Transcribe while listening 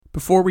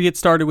Before we get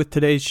started with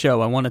today's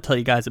show, I want to tell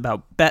you guys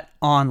about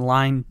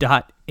betonline.ag.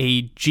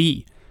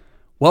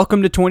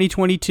 Welcome to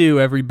 2022,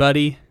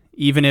 everybody,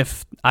 even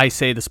if I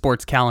say the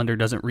sports calendar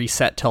doesn't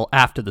reset till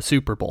after the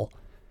Super Bowl.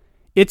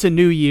 It's a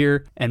new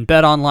year, and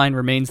BetOnline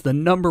remains the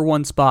number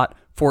one spot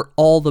for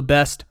all the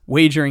best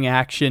wagering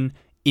action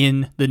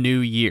in the new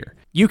year.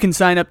 You can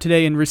sign up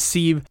today and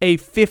receive a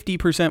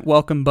 50%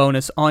 welcome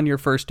bonus on your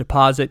first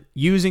deposit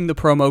using the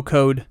promo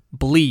code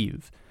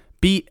BLEAV,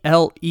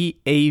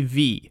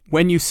 BLEAV,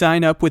 when you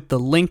sign up with the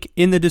link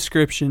in the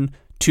description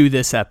to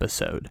this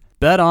episode.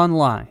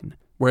 BetOnline,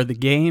 where the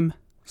game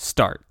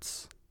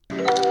starts.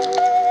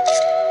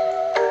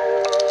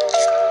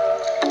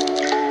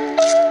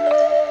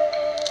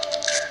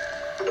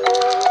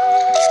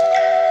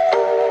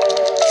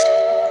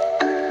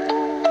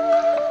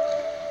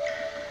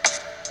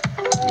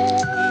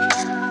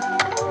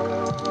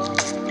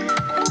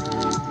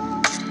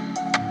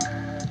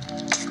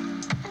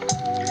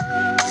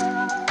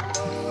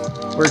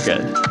 We're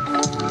good.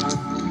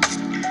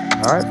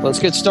 All right, let's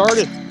get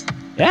started.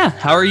 Yeah,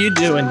 how are you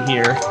doing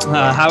here?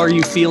 How are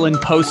you feeling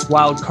post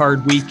wild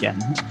card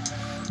weekend?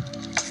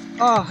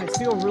 I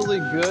feel really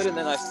good, and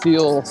then I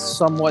feel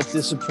somewhat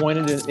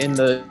disappointed in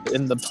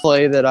the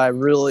play that I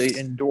really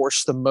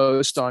endorsed the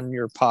most on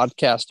your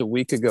podcast a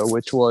week ago,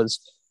 which was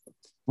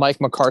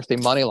Mike McCarthy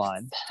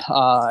moneyline.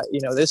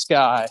 This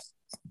guy,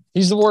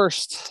 he's the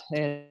worst,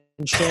 and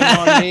shame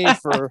on me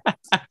for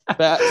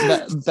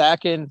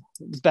backing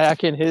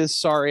his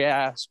sorry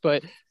ass.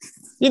 But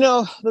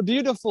the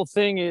beautiful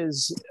thing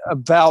is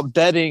about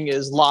betting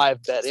is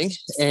live betting,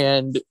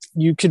 and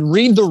you can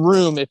read the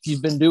room if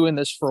you've been doing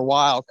this for a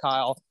while,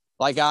 Kyle,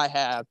 like I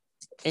have.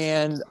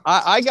 And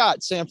I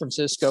got San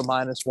Francisco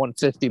minus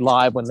 150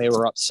 live when they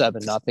were up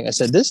 7-0. I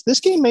said this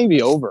game may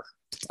be over.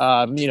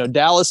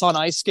 Dallas on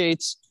ice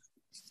skates,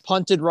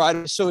 punted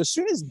right. So as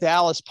soon as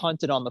Dallas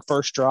punted on the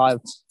first drive,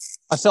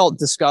 I felt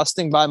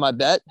disgusting by my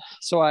bet.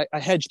 So I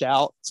hedged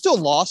out, still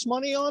lost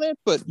money on it,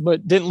 but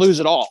didn't lose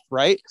it all.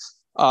 Right.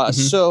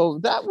 So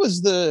that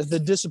was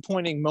the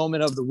disappointing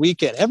moment of the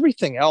weekend.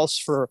 Everything else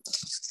for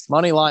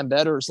money line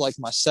bettors like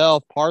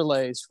myself,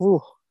 parlays,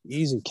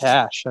 easy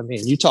cash. I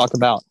mean, you talk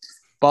about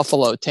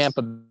Buffalo,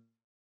 Tampa,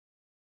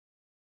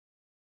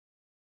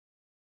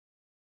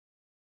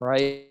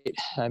 right?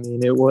 I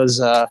mean, it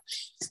was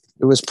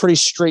pretty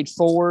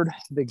straightforward.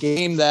 The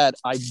game that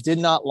I did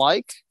not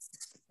like,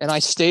 and I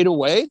stayed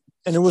away,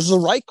 and it was the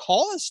right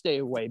call to stay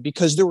away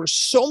because there was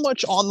so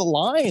much on the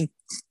line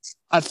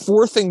at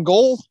 4th and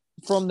goal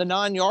from the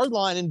 9-yard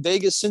line in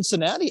Vegas,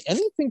 Cincinnati.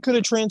 Anything could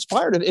have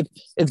transpired. If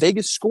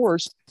Vegas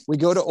scores, we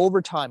go to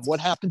overtime. What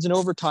happens in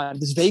overtime?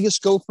 Does Vegas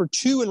go for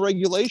 2 in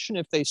regulation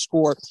if they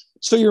score?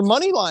 So your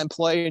money line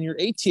play and your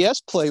ATS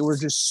play were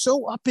just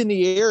so up in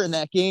the air in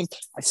that game.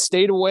 I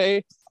stayed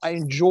away. I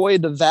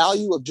enjoyed the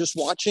value of just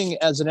watching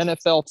as an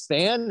NFL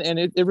fan, and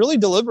it really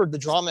delivered the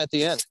drama at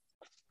the end.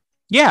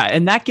 Yeah,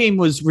 and that game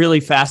was really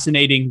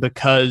fascinating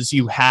because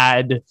you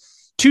had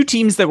two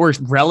teams that were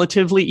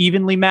relatively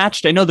evenly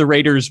matched. I know the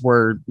Raiders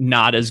were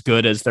not as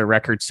good as their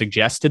record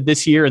suggested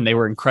this year, and they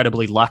were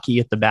incredibly lucky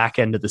at the back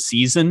end of the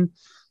season.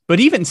 But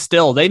even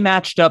still, they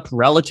matched up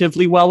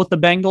relatively well with the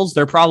Bengals.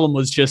 Their problem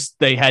was just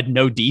they had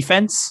no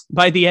defense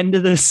by the end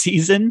of the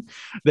season.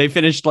 They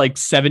finished like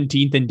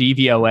 17th in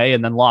DVOA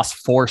and then lost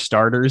 4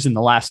 starters in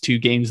the last 2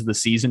 games of the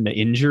season to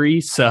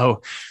injury.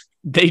 So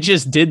they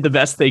just did the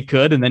best they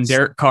could. And then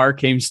Derek Carr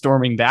came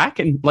storming back.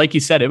 And like you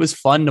said, it was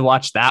fun to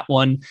watch that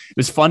one. It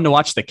was fun to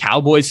watch the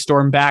Cowboys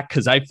storm back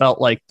because I felt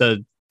like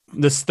the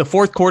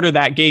fourth quarter of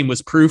that game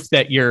was proof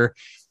that your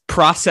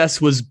process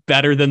was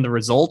better than the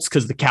results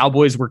because the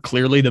Cowboys were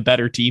clearly the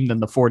better team than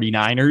the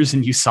 49ers.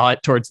 And you saw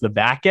it towards the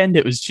back end.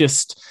 It was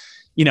just,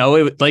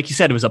 like you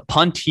said, it was a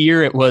punt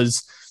here. It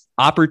was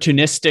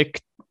opportunistic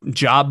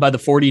job by the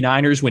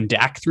 49ers when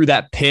Dak threw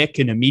that pick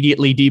and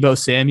immediately Deebo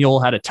Samuel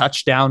had a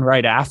touchdown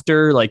right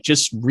after, like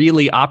just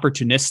really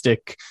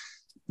opportunistic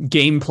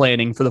game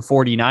planning for the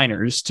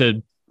 49ers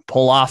to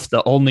pull off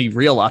the only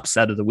real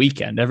upset of the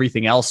weekend.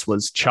 Everything else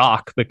was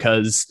chalk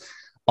because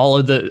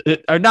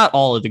not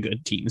all of the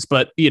good teams,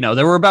 but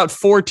there were about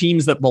 4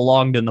 teams that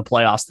belonged in the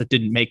playoffs that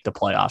didn't make the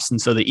playoffs. And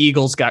so the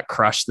Eagles got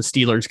crushed. The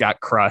Steelers got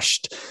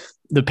crushed.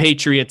 The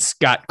Patriots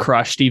got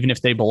crushed. Even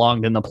if they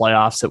belonged in the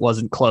playoffs, it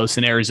wasn't close,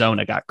 and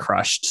Arizona got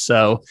crushed.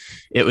 So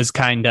it was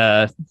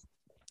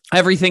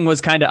everything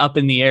was kind of up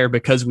in the air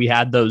because we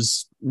had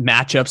those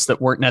matchups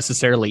that weren't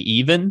necessarily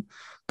even.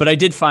 But I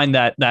did find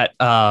that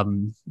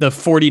the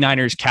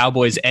 49ers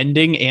Cowboys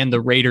ending and the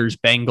Raiders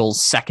Bengals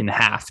second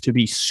half to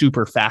be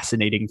super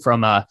fascinating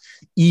from a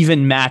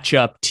even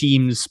matchup,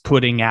 teams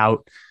putting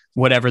out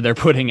whatever they're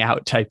putting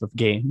out type of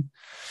game.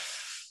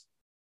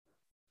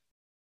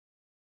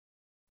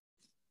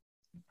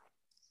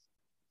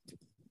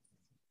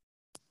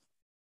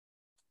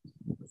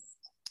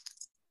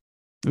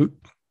 Ooh,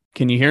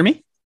 can you hear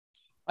me?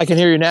 I can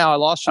hear you now. I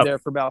lost you there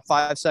for about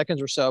 5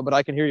 seconds or so, but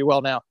I can hear you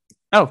well now.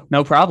 Oh,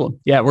 no problem.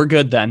 Yeah, we're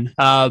good then.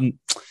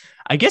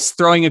 I guess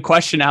throwing a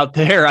question out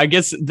there,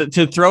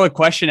 to throw a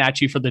question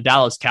at you for the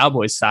Dallas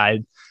Cowboys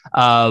side.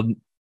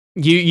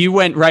 You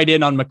went right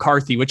in on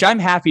McCarthy, which I'm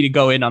happy to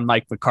go in on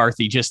Mike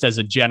McCarthy just as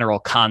a general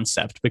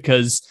concept,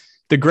 because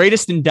the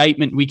greatest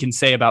indictment we can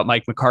say about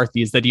Mike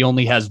McCarthy is that he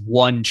only has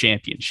one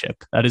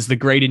championship. That is the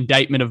great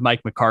indictment of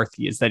Mike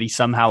McCarthy, is that he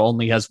somehow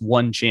only has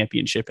one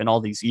championship in all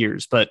these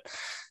years. But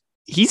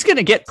he's going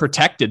to get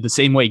protected the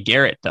same way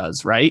Garrett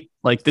does, right?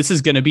 Like, this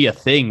is going to be a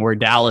thing where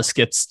Dallas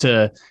gets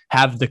to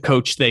have the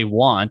coach they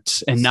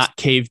want and not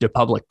cave to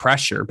public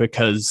pressure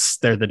because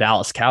they're the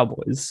Dallas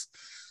Cowboys.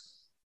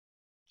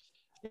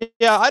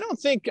 Yeah, I don't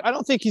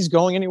think he's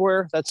going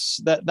anywhere.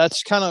 That's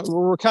kind of,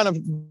 we're kind of,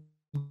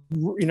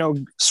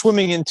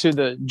 swimming into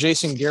the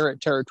Jason Garrett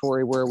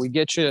territory where we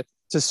get you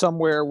to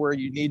somewhere where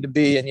you need to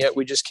be, and yet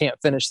we just can't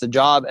finish the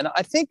job. And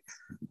I think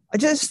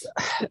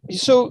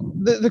so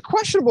the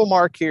questionable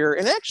mark here,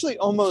 and actually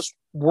almost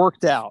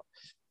worked out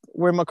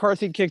where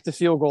McCarthy kicked the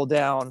field goal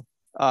down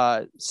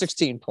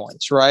 16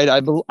 points, right?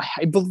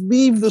 I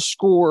believe the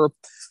score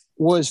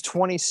was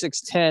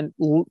 26-10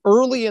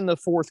 early in the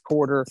fourth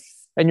quarter,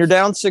 and you're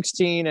down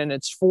 16 and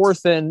it's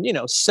 4th and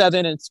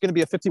 7, and it's going to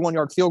be a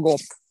 51-yard field goal.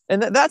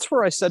 And that's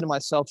where I said to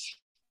myself,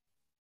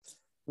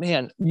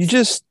 man, you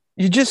just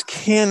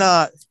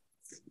cannot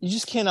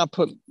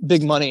put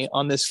big money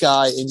on this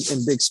guy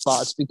in big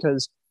spots,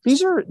 because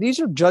these are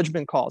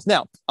judgment calls.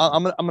 Now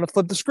I'm going to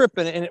flip the script,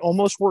 and it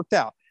almost worked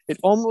out.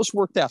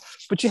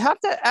 But you have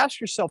to ask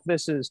yourself,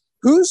 this is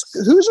who's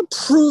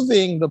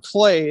approving the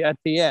play at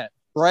the end,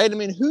 right? I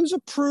mean, who's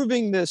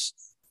approving this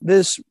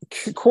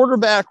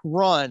quarterback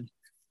run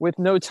with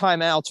no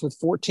timeouts with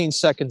 14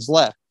 seconds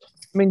left?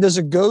 I mean, does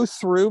it go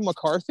through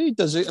McCarthy?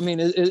 Does it? I mean,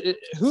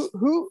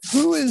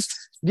 who is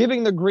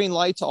giving the green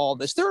light to all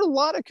this? There are a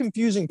lot of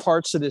confusing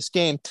parts to this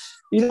game,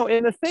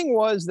 and the thing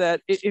was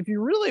that if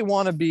you really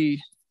want to be,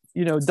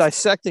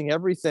 dissecting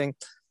everything,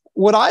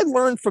 what I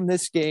learned from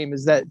this game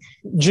is that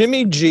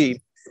Jimmy G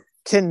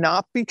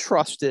cannot be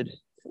trusted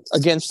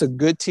against a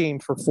good team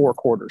for 4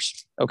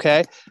 quarters.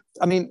 Okay.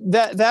 I mean,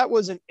 that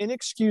was an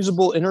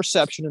inexcusable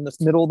interception in the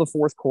middle of the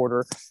fourth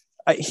quarter.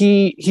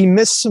 He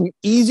missed some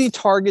easy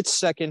targets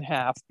second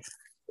half.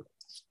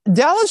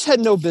 Dallas had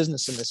no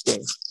business in this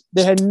game.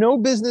 They had no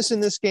business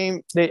in this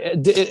game.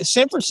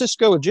 San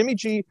Francisco, if Jimmy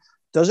G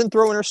doesn't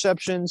throw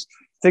interceptions,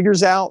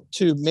 figures out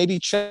to maybe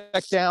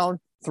check down,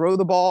 throw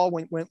the ball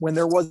when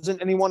there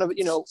wasn't anyone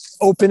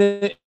open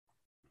it,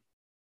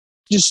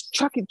 just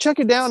check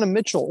it down to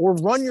Mitchell or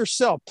run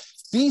yourself.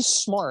 Be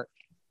smart.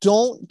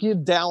 Don't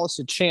give Dallas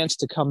a chance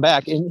to come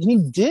back. And he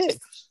did.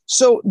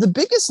 So the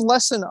biggest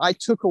lesson I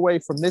took away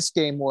from this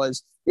game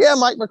was, yeah,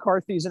 Mike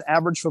McCarthy is an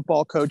average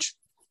football coach,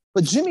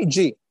 but Jimmy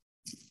G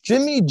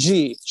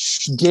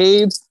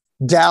gave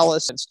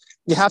Dallas.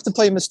 You have to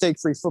play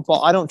mistake-free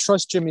football. I don't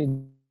trust Jimmy.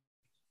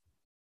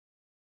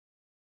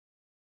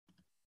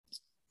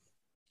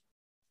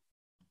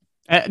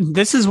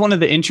 This is one of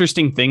the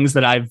interesting things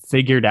that I've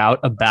figured out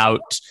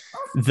about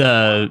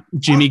the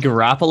Jimmy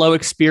Garoppolo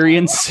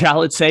experience,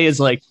 shall it say, is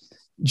like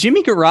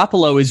Jimmy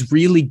Garoppolo is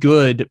really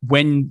good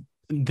when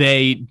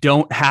they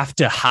don't have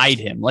to hide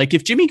him. Like,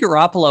 if Jimmy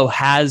Garoppolo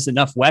has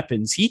enough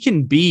weapons, he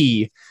can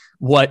be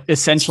what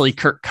essentially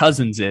Kirk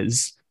Cousins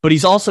is, but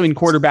he's also in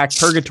quarterback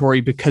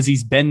purgatory because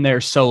he's been there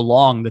so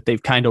long that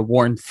they've kind of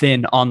worn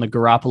thin on the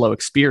Garoppolo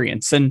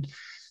experience. And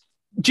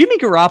Jimmy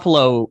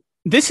Garoppolo,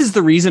 this is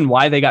the reason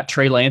why they got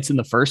Trey Lance in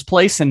the first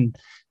place. And,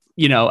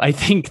 I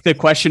think the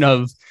question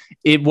of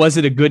was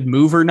it a good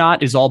move or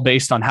not is all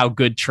based on how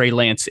good Trey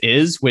Lance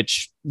is,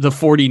 which the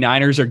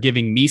 49ers are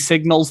giving me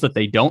signals that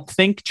they don't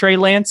think Trey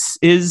Lance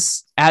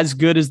is as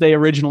good as they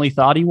originally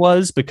thought he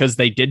was, because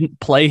they didn't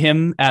play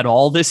him at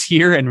all this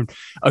year and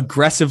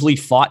aggressively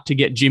fought to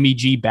get Jimmy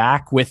G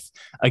back with,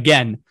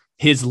 again,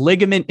 his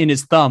ligament in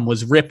his thumb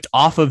was ripped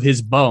off of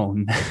his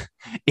bone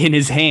in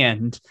his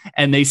hand,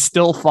 and they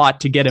still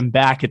fought to get him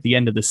back at the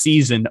end of the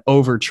season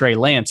over Trey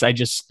Lance.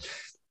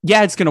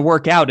 It's going to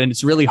work out, and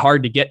it's really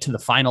hard to get to the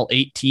final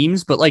 8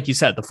 teams. But like you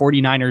said, the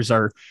 49ers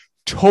are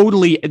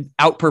totally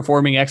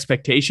outperforming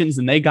expectations,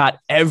 and they got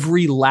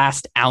every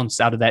last ounce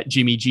out of that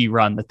Jimmy G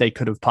run that they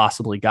could have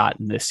possibly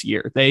gotten this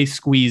year. They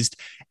squeezed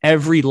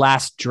every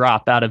last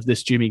drop out of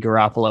this Jimmy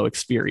Garoppolo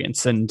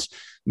experience. And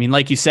I mean,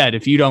 like you said,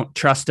 if you don't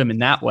trust him in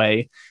that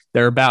way,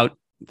 there are about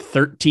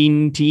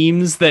 13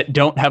 teams that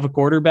don't have a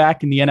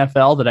quarterback in the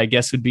NFL that I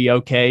guess would be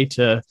okay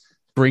to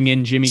bring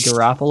in Jimmy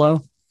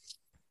Garoppolo.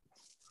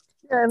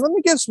 Yeah, and let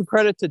me give some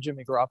credit to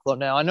Jimmy Garoppolo.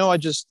 Now, I know I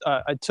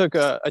took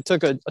a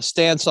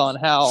stance on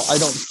how I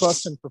don't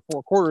trust him for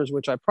 4 quarters,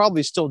 which I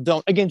probably still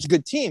don't against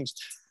good teams.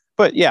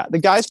 But yeah, the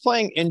guy's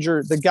playing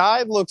injured. The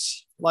guy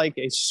looks like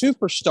a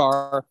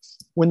superstar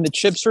when the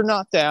chips are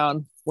not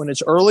down, when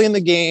it's early in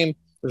the game.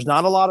 There's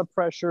not a lot of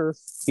pressure.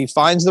 He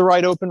finds the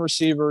right open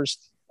receivers,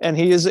 and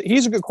he's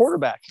a good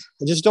quarterback.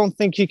 I just don't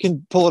think he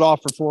can pull it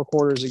off for 4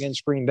 quarters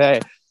against Green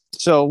Bay.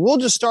 So we'll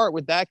just start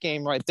with that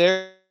game right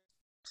there.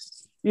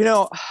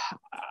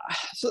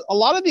 So a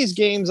lot of these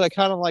games, I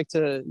kind of like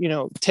to,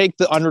 take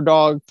the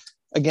underdog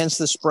against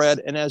the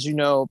spread, and as you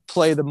know,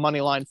 play the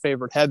money line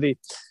favorite heavy.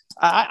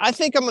 I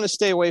think I'm going to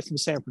stay away from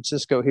San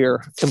Francisco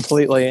here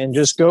completely and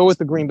just go with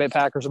the Green Bay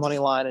Packers money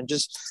line and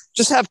just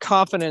have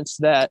confidence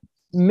that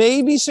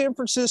maybe San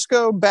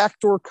Francisco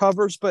backdoor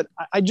covers. But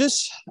I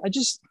just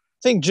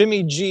think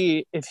Jimmy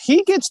G, if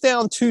he gets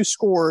down 2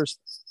 scores,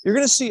 you're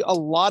going to see a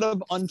lot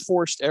of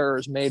unforced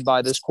errors made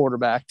by this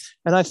quarterback.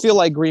 And I feel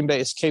like Green Bay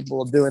is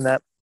capable of doing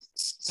that.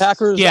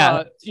 Packers,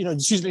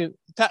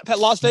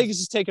 Las Vegas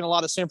is taking a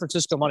lot of San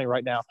Francisco money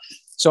right now.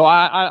 So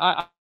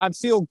I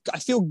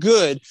feel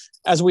good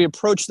as we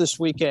approach this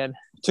weekend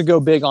to go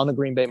big on the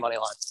Green Bay money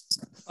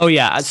line. Oh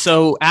yeah.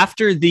 So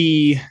after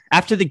the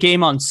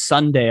game on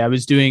Sunday, I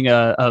was doing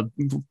a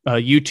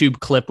YouTube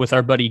clip with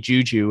our buddy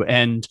Juju,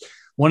 and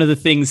one of the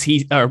things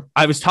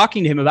I was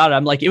talking to him about it,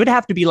 I'm like, it would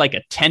have to be like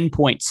a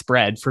 10-point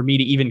spread for me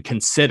to even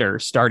consider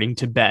starting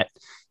to bet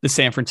the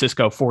San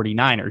Francisco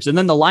 49ers. And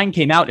then the line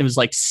came out, it was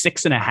like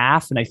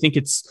 6.5. And I think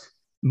it's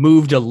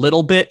moved a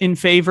little bit in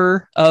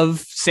favor of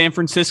San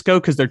Francisco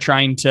because they're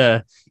trying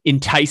to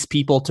entice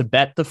people to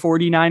bet the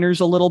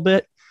 49ers a little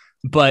bit.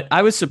 But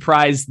I was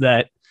surprised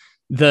that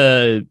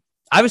the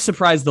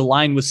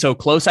line was so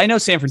close. I know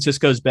San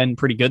Francisco's been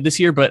pretty good this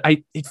year, but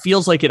it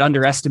feels like it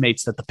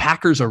underestimates that the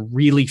Packers are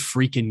really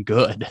freaking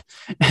good.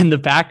 And the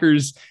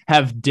Packers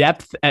have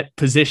depth at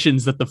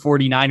positions that the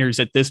 49ers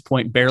at this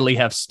point barely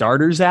have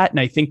starters at. And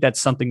I think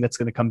that's something that's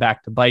going to come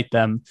back to bite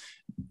them.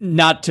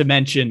 Not to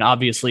mention,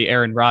 obviously,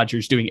 Aaron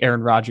Rodgers doing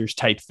Aaron Rodgers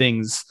type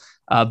things.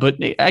 But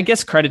I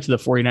guess credit to the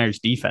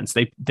 49ers defense.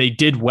 They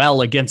did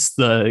well against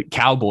the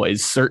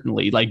Cowboys,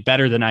 certainly, like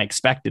better than I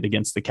expected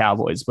against the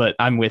Cowboys. But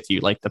I'm with you.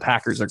 Like the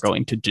Packers are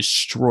going to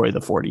destroy the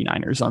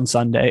 49ers on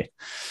Sunday.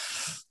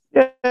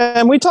 Yeah,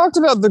 and we talked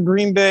about the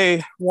Green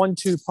Bay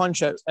 1-2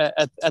 punch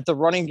at the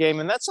running game,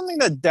 and that's something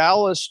that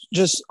Dallas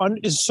just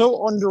is so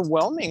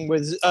underwhelming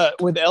with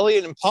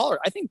Elliott and Pollard.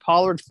 I think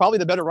Pollard's probably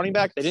the better running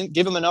back. They didn't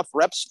give him enough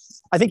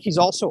reps. I think he's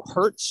also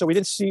hurt, so we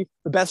didn't see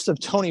the best of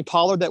Tony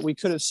Pollard that we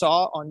could have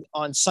saw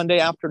on Sunday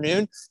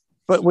afternoon.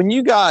 But when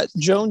you got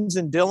Jones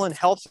and Dillon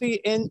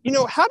healthy, and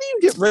how do you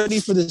get ready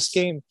for this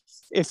game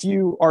if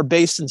you are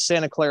based in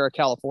Santa Clara,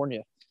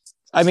 California?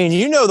 I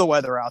mean, the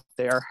weather out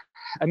there.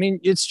 I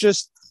mean, it's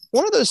just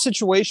one of those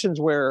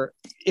situations where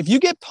if you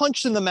get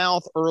punched in the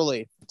mouth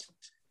early,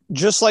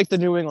 just like the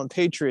New England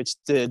Patriots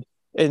did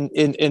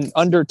in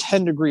under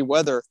 10-degree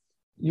weather,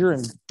 you're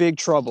in big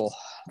trouble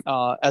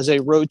as a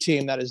road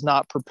team that is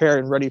not prepared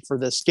and ready for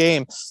this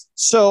game.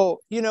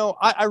 So,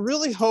 I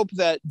really hope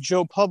that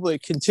Joe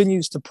Public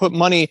continues to put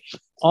money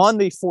on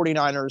the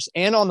 49ers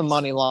and on the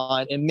money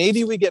line, and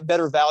maybe we get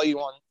better value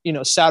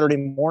on, Saturday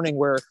morning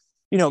where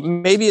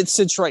maybe it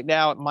sits right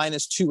now at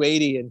minus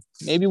 280 and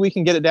maybe we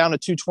can get it down to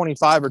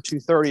 225 or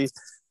 230.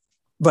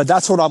 But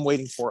that's what I'm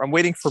waiting for. I'm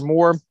waiting for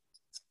more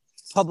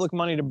public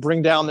money to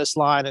bring down this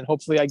line. And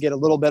hopefully I get a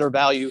little better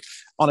value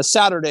on a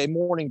Saturday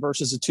morning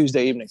versus a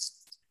Tuesday evening.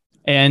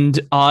 And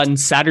on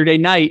Saturday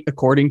night,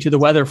 according to the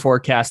weather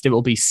forecast, it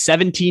will be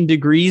 17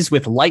 degrees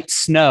with light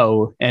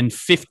snow and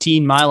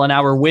 15 mile an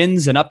hour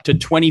winds and up to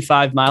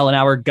 25 mile an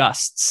hour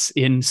gusts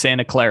in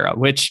Santa Clara,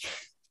 which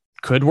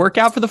could work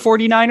out for the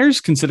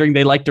 49ers, considering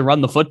they like to run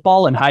the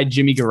football and hide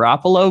Jimmy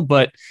Garoppolo.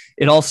 But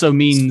it also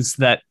means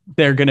that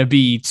they're going to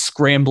be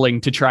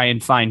scrambling to try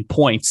and find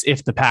points.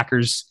 If the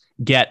Packers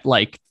get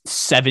like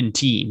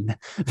 17,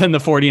 then the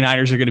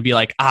 49ers are going to be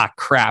like,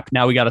 crap,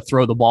 now we got to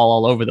throw the ball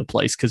all over the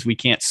place because we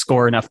can't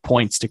score enough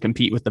points to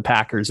compete with the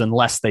Packers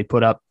unless they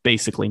put up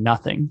basically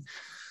nothing.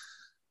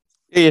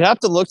 You'd have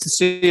to look to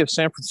see if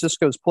San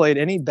Francisco's played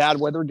any bad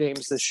weather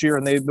games this year.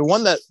 And the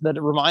one that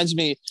it reminds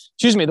me,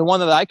 the one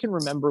that I can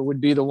remember would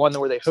be the one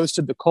where they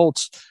hosted the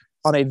Colts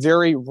on a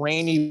very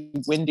rainy,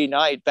 windy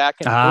night back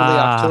in early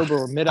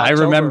October or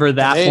mid-October. I remember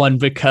that one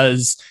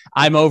because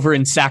I'm over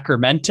in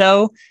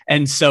Sacramento.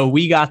 And so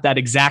we got that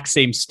exact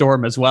same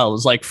storm as well. It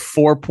was like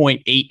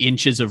 4.8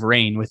 inches of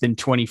rain within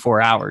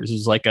 24 hours. It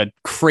was like a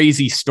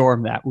crazy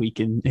storm that week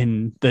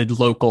in the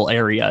local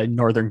area in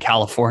Northern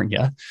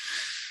California.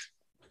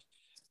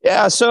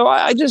 Yeah, so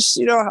I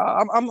just,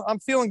 I'm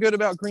feeling good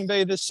about Green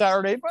Bay this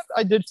Saturday, but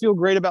I did feel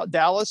great about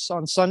Dallas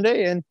on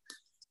Sunday, and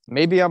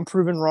maybe I'm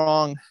proven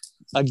wrong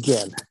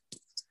again.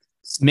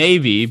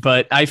 Maybe,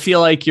 but I feel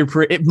like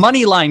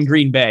money line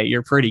Green Bay,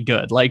 you're pretty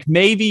good. Like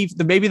maybe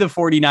the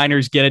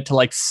 49ers get it to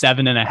like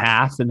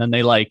 7.5, and then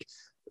they like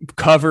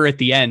cover at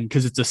the end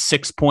because it's a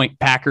 6-point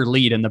Packer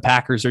lead, and the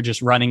Packers are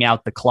just running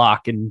out the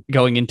clock and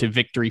going into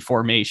victory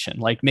formation.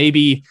 Like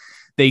maybe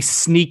they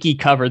sneaky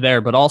cover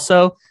there, but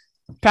also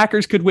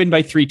Packers could win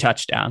by 3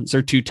 touchdowns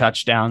or 2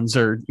 touchdowns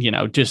or,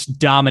 just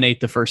dominate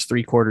the first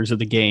 3 quarters of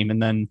the game.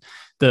 And then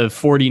the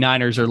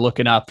 49ers are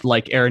looking up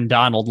like Aaron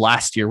Donald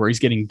last year, where he's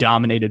getting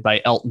dominated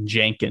by Elton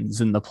Jenkins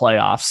in the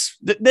playoffs.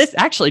 This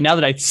actually, now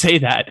that I say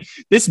that,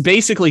 this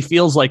basically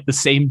feels like the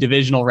same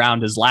divisional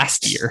round as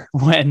last year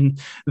when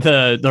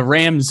the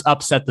Rams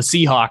upset the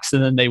Seahawks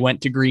and then they went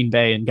to Green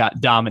Bay and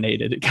got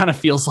dominated. It kind of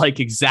feels like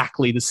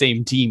exactly the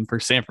same team for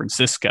San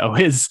Francisco.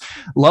 His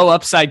low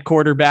upside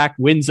quarterback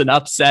wins an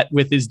upset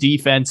with his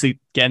defense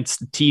against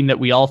the team that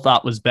we all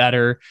thought was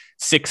better.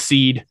 6th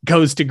seed,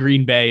 goes to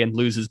Green Bay and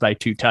loses by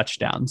 2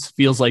 touchdowns.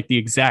 Feels like the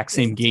exact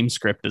same game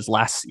script as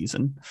last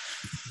season.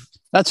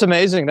 That's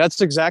amazing.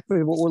 That's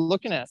exactly what we're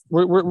looking at.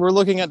 We're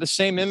looking at the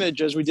same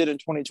image as we did in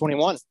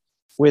 2021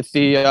 with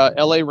the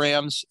LA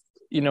Rams,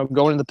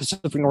 going to the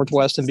Pacific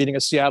Northwest and beating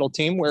a Seattle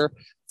team where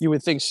you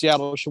would think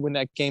Seattle should win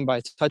that game by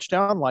a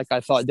touchdown, like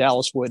I thought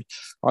Dallas would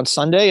on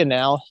Sunday. And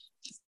now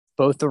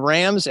both the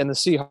Rams and the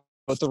Seahawks,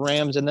 both the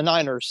Rams and the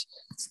Niners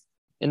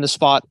in the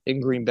spot in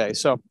Green Bay.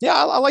 So, yeah,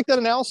 I like that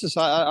analysis.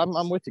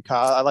 I'm with you,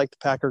 Kyle. I like the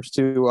Packers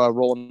to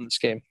roll in this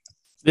game.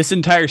 This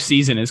entire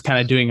season is kind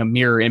of doing a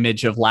mirror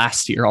image of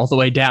last year, all the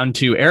way down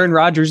to Aaron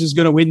Rodgers is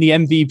going to win the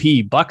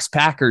MVP, Bucks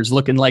Packers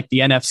looking like the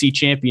NFC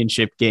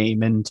Championship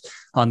game. And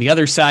on the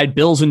other side,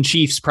 Bills and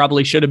Chiefs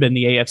probably should have been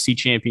the AFC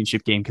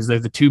Championship game because they're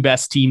the 2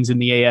 best teams in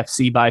the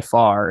AFC by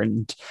far.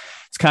 And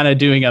it's kind of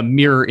doing a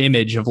mirror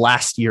image of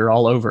last year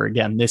all over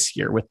again this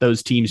year, with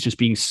those teams just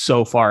being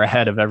so far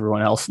ahead of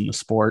everyone else in the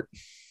sport.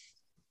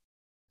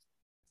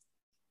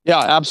 Yeah,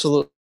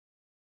 absolutely.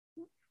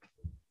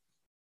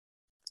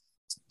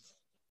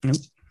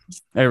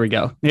 There we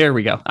go.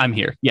 I'm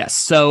here. Yes.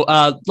 So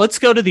let's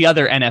go to the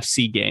other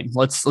NFC game.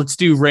 Let's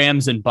do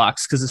Rams and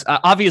Bucks, because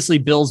obviously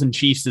Bills and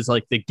Chiefs is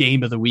like the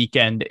game of the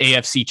weekend,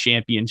 AFC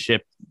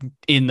Championship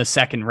in the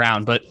second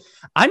round. But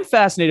I'm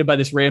fascinated by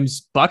this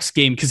Rams Bucks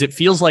game because it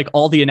feels like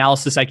all the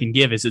analysis I can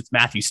give is it's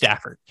Matthew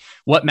Stafford.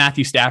 What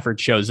Matthew Stafford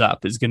shows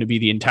up is going to be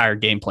the entire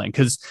game plan,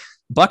 because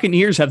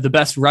Buccaneers have the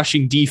best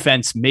rushing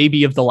defense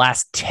maybe of the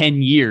last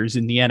 10 years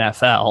in the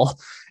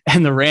NFL,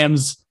 and the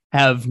Rams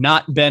have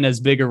not been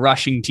as big a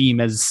rushing team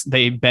as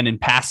they've been in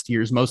past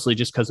years, mostly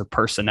just because of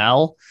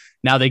personnel.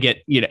 Now they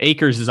get,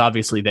 Akers is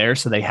obviously there,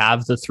 so they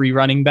have the 3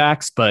 running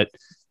backs, but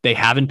they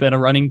haven't been a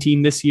running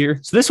team this year.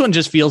 So this one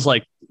just feels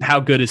like,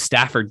 how good is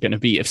Stafford going to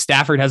be? If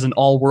Stafford has an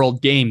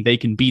all-world game, they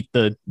can beat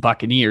the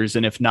Buccaneers,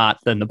 and if not,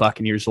 then the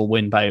Buccaneers will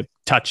win by a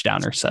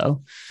touchdown or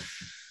so.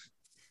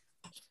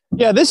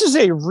 Yeah, this is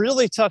a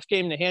really tough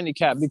game to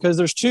handicap because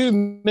there's 2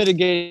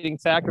 mitigating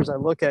factors I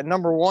look at.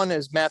 Number one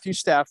is Matthew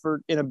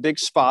Stafford in a big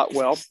spot.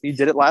 Well, he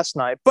did it last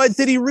night, but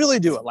did he really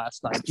do it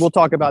last night? We'll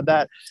talk about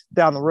that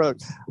down the road.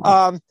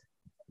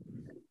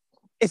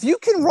 If you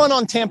can run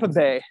on Tampa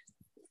Bay,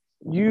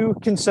 you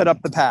can set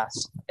up the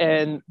pass.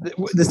 And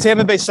the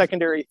Tampa Bay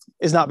secondary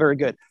is not very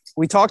good.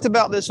 We talked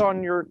about this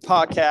on your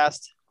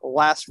podcast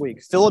last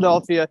week.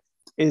 Philadelphia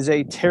is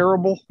a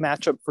terrible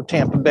matchup for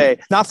Tampa Bay.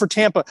 Not for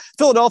Tampa.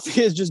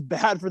 Philadelphia is just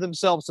bad for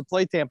themselves to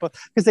play Tampa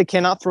because they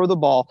cannot throw the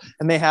ball,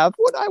 and they have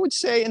what I would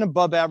say an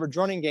above average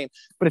running game.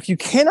 But if you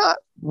cannot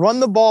run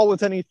the ball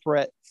with any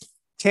threat,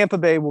 Tampa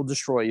Bay will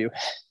destroy you.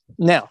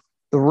 Now,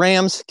 the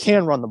Rams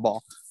can run the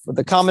ball. With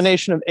the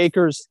combination of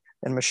Akers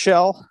and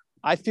Michelle,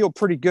 I feel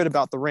pretty good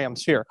about the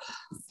Rams here.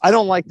 I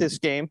don't like this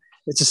game.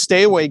 It's a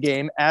stay away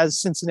game, as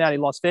Cincinnati,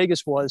 Las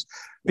Vegas was,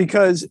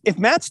 because if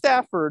Matt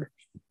Stafford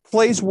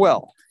plays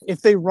well,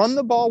 if they run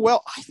the ball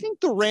well, I think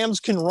the Rams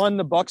can run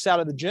the Bucks out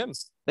of the gym.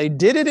 They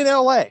did it in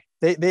LA.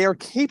 They are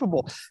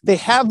capable. They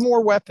have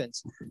more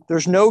weapons.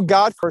 There's no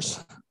God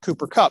curse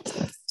Cooper Kupp.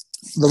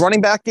 The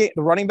running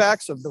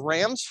backs of the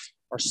Rams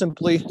are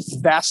simply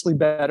vastly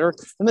better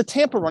than the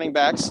Tampa running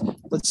backs.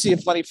 Let's see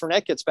if Lenny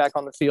Fournette gets back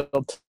on the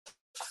field.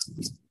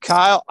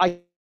 Kyle,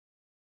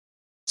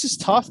 this is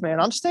tough,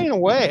 man. I'm staying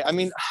away. I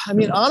mean,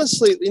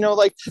 honestly,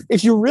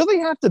 if you really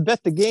have to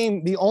bet the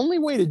game, the only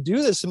way to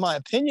do this, in my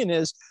opinion,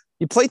 is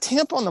you play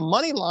Tampa on the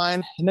money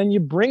line, and then you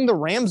bring the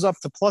Rams up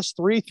to +3,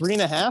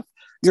 3.5.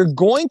 You're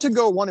going to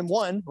go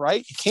 1-1,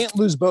 right? You can't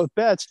lose both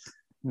bets.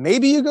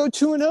 Maybe you go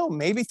 2-0.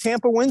 Maybe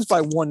Tampa wins by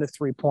 1 to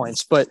 3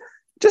 points, but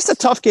just a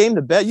tough game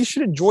to bet. You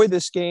should enjoy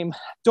this game.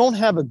 Don't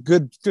have a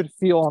good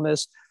feel on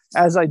this,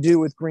 as I do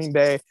with Green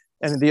Bay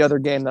and the other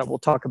game that we'll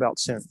talk about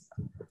soon.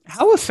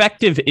 How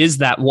effective is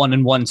that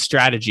 1-1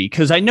 strategy?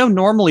 Because I know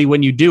normally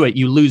when you do it,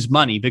 you lose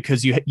money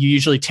because you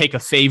usually take a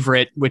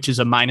favorite, which is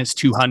a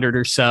 -200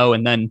 or so,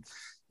 and then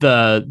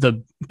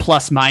the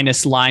plus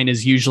minus line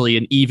is usually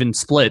an even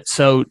split.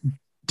 So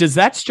does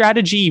that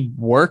strategy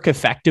work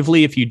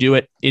effectively if you do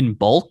it in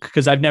bulk?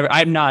 Because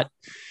I'm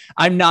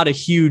not a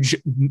huge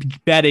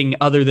betting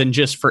other than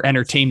just for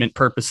entertainment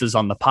purposes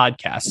on the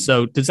podcast.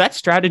 So does that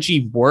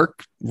strategy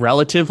work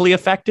relatively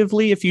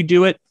effectively if you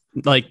do it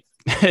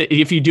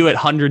if you do it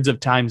hundreds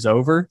of times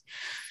over?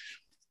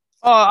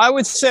 I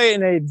would say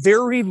in a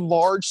very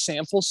large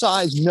sample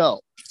size,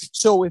 no.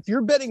 So if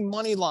you're betting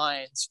money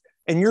lines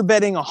and you're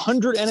betting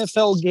 100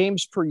 NFL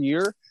games per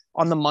year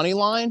on the money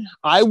line,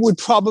 I would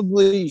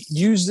probably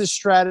use this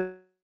strategy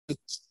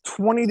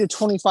 20 to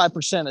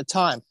 25% of the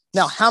time.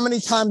 Now, how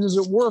many times does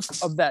it work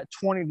of that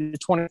 20 to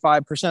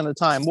 25% of the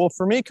time? Well,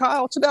 for me,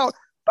 Kyle, it's about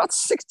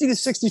 60 to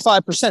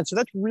 65%. So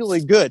that's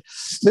really good.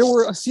 There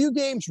were a few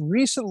games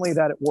recently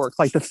that it worked,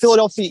 like the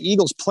Philadelphia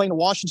Eagles playing the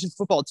Washington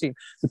football team.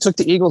 We took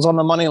the Eagles on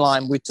the money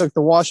line. We took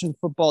the Washington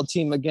football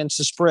team against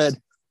the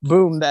spread.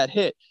 Boom, that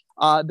hit.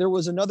 There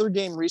was another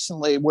game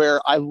recently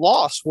where I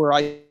lost,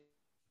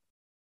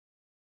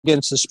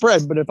 against the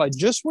spread. But if I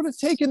just would have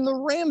taken the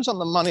Rams on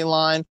the money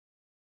line,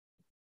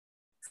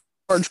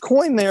 large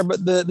coin there,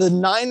 but the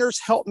Niners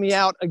helped me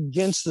out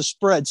against the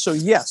spread. So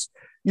yes,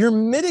 you're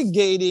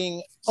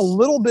mitigating a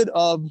little bit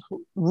of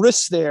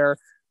risk there.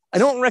 I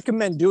don't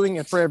recommend doing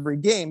it for every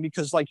game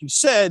because, like you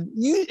said,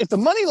 if the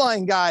money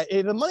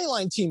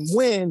line team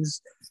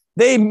wins,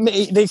 they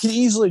can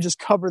easily just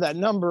cover that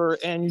number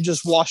and you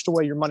just washed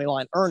away your money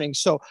line earnings.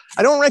 So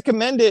I don't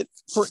recommend it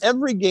for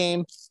every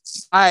game.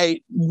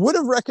 I would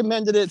have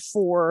recommended it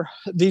for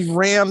the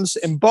Rams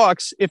and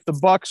Bucks. If the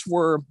Bucks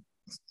were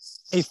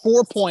a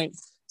 4-point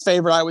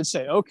favorite, I would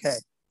say, okay,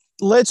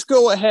 let's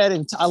go ahead.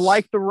 And I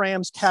like the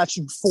Rams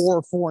catching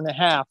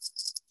 4.5,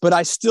 but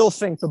I still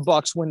think the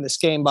Bucks win this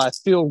game by a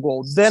field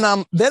goal. Then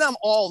I'm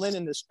all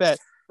in this bet,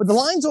 but the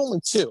line's only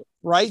 2,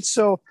 right?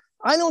 So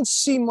I don't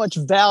see much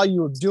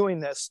value of doing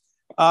this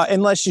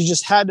unless you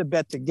just had to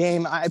bet the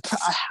game. I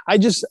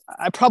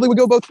probably would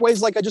go both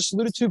ways, like I just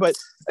alluded to, but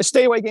a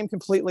stay away game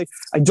completely.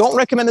 I don't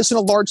recommend this in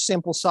a large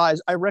sample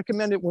size. I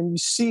recommend it when you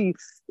see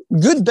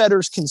good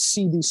bettors can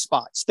see these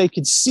spots. They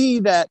could see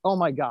that, oh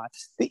my God,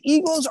 the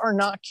Eagles are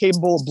not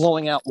capable of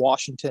blowing out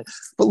Washington,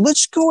 but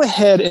let's go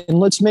ahead and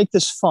let's make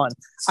this fun.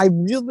 I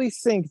really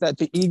think that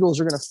the Eagles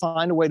are going to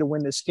find a way to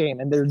win this game,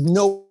 and there's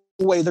no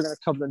way they're going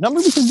to cover the number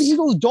because the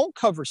Eagles don't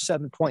cover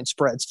 7-point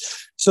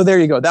spreads. So there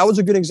you go. That was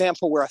a good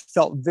example where I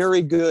felt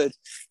very good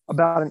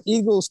about an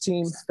Eagles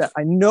team that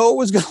I know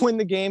was going to win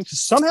the game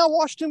because somehow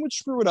Washington would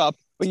screw it up,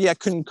 but yet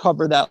couldn't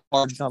cover that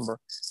large number.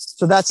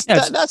 So that's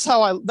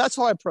how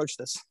I approach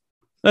this.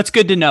 That's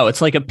good to know.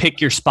 It's like a pick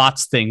your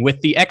spots thing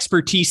with the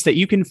expertise that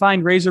you can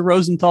find Razor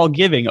Rosenthal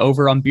giving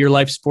over on Beer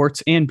Life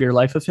Sports and Beer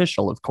Life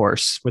Official, of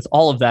course, with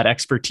all of that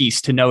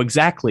expertise to know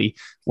exactly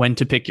when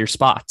to pick your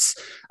spots.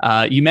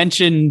 You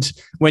mentioned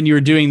when you were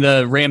doing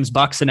the Rams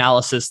Bucks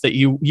analysis that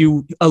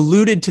you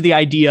alluded to the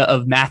idea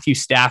of Matthew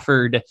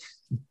Stafford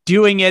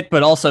doing it,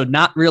 but also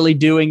not really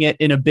doing it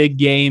in a big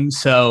game.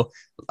 So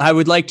I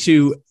would like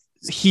to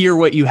hear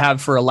what you have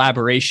for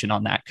elaboration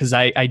on that, because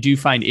I do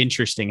find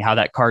interesting how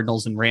that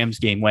Cardinals and Rams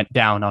game went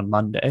down on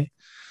Monday.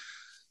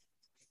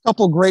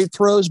 Couple great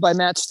throws by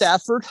Matt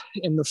Stafford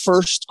in the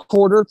first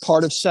quarter,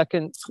 part of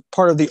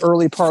the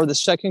early part of the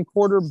second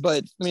quarter.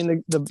 But I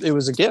mean, it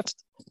was a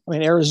gift. I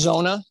mean,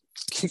 Arizona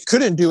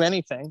couldn't do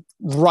anything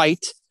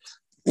right.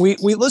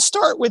 Let's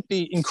start with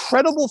the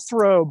incredible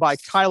throw by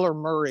Kyler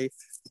Murray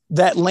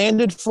that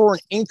landed for an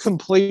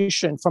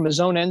incompletion from his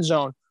own end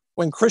zone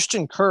when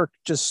Christian Kirk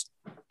just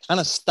kind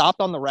of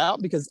stopped on the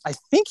route because I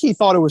think he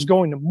thought it was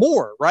going to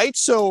Moore, right?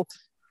 So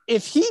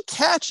if he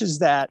catches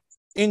that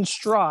in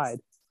stride,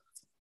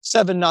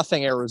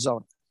 7-0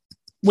 Arizona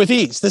with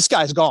ease, this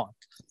guy's gone.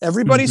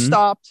 Everybody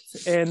stopped.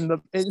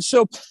 And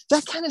so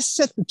that kind of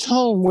set the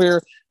tone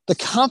where the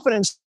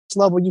confidence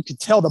level, you could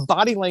tell the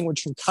body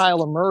language from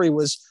Kyler Murray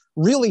was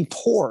really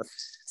poor.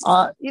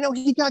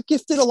 He got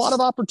gifted a lot of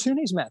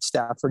opportunities, Matt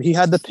Stafford. He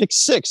had the pick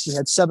 6. He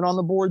had 7 on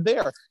the board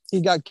there.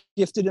 He got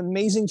gifted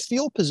amazing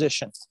field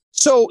position.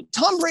 So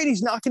Tom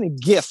Brady's not going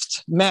to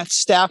gift Matt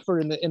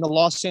Stafford in the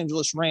Los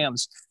Angeles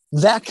Rams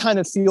that kind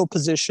of field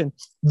position,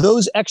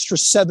 those extra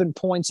 7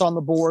 points on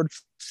the board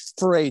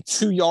for a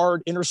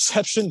 2-yard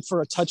interception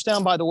for a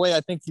touchdown. By the way,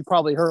 I think you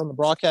probably heard on the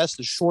broadcast,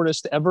 the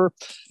shortest ever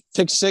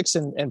pick 6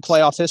 in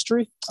playoff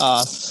history.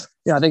 I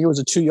think it was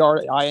a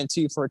 2-yard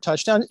INT for a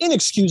touchdown.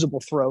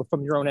 Inexcusable throw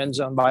from your own end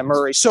zone by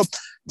Murray. So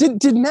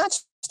did Matt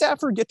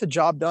Stafford get the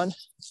job done?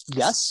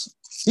 Yes,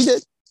 he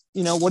did.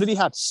 What did he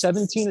have?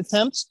 17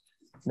 attempts,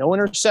 no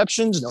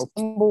interceptions, no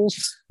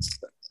fumbles.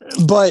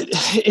 But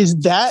is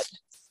that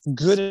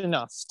good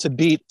enough to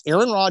beat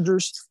Aaron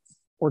Rodgers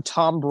or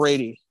Tom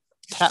Brady,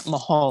 Pat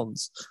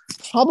Mahomes?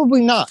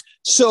 Probably not.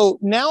 So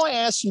now I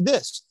ask you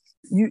this.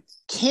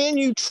 Can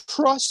you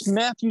trust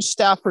Matthew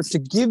Stafford to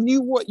give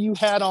you what you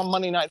had on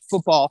Monday Night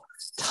Football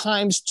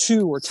times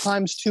 2 or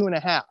times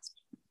 2.5?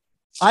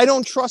 I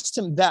don't trust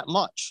him that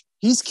much.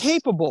 He's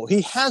capable.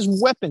 He has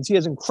weapons. He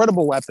has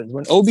incredible weapons.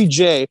 When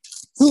OBJ,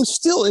 who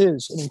still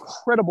is an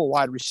incredible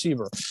wide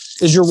receiver,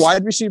 is your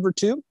wide receiver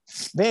 2.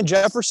 Van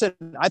Jefferson,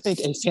 I think,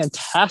 a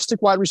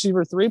fantastic wide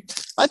receiver 3.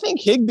 I think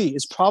Higbee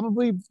is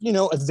probably,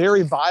 a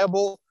very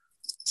viable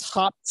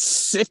top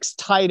 6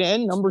 tight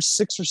end, number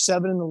 6 or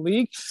 7 in the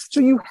league.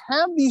 So you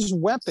have these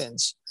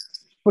weapons,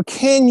 but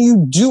can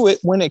you do it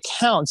when it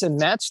counts? And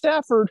Matt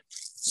Stafford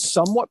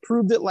somewhat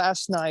proved it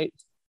last night.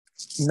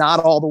 Not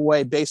all the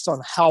way, based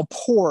on how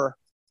poor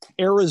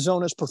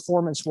Arizona's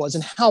performance was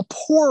and how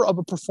poor of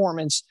a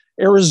performance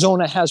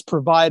Arizona has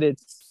provided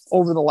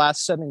over the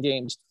last 7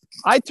 games.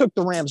 I took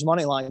the Rams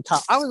money line.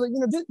 I was like,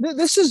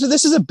 this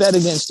is a bet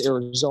against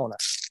Arizona.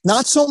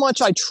 Not so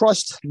much I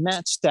trust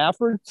Matt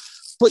Stafford,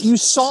 but you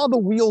saw the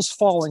wheels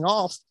falling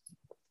off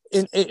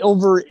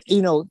over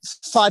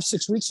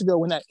 5-6 weeks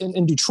ago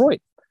in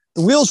Detroit.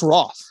 The wheels were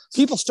off.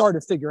 People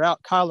started to figure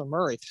out Kyler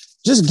Murray.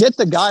 Just get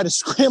the guy to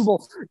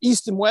scramble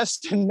east and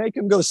west and make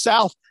him go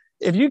south.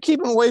 If you keep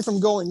him away from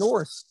going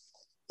north,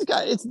 the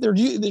guy, they're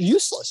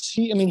useless.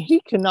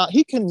 He cannot.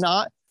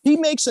 He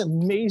makes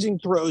amazing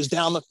throws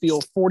down the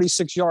field,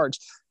 46 yards.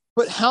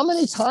 But how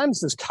many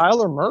times does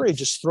Kyler Murray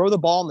just throw the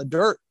ball in the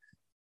dirt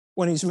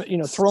when he's,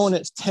 throwing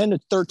it 10 to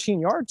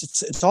 13 yards.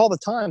 It's all the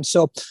time.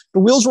 So the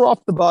wheels were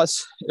off the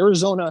bus.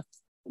 Arizona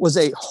was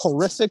a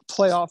horrific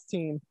playoff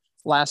team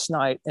last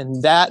night,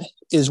 and that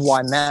is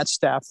why Matt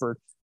Stafford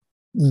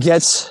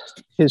gets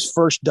his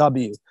first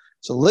W.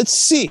 So let's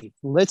see.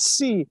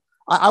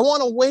 I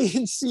want to wait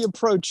and see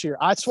approach here.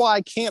 That's why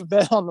I can't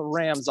bet on the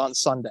Rams on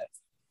Sunday.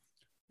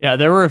 Yeah,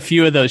 there were a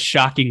few of those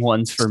shocking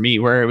ones for me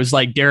where it was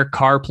like Derek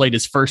Carr played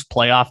his first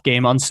playoff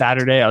game on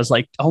Saturday. I was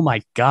like, oh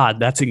my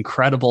God, that's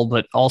incredible,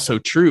 but also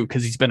true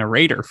because he's been a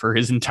Raider for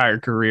his entire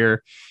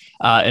career.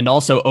 And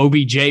also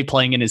OBJ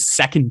playing in his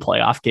second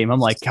playoff game. I'm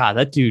like, God,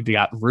 that dude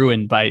got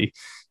ruined by,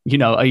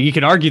 you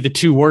can argue the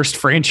two worst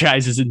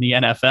franchises in the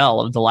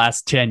NFL of the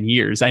last 10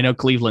 years. I know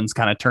Cleveland's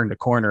kind of turned a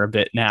corner a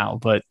bit now,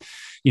 but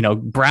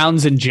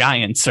Browns and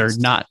Giants are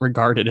not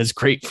regarded as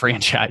great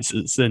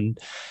franchises. And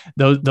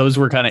those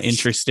were kind of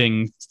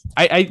interesting.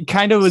 I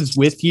kind of was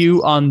with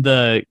you on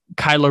the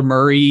Kyler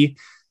Murray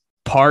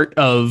part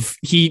of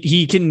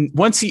he can,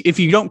 if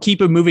you don't keep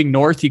him moving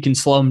north, you can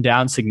slow him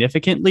down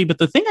significantly. But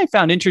the thing I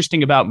found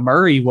interesting about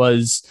Murray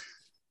was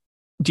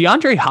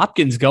DeAndre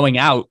Hopkins going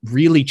out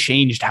really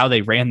changed how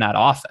they ran that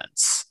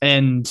offense.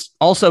 And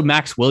also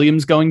Max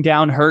Williams going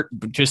down hurt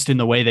just in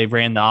the way they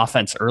ran the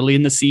offense early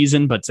in the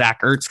season. But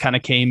Zach Ertz kind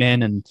of came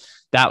in and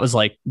that was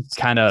like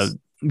kind of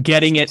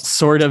getting it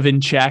sort of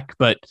in check.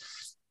 But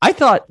I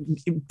thought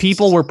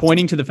people were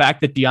pointing to the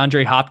fact that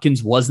DeAndre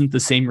Hopkins wasn't the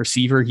same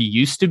receiver he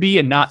used to be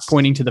and not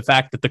pointing to the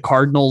fact that the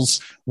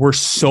Cardinals were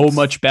so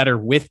much better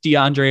with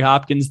DeAndre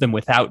Hopkins than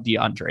without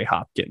DeAndre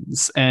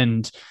Hopkins.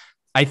 And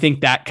I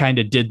think that kind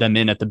of did them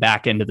in at the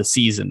back end of the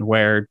season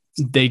where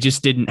they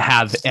just didn't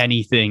have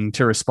anything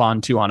to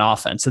respond to on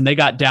offense. And they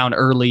got down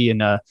early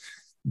in a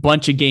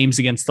bunch of games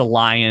against the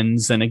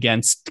Lions and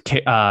against,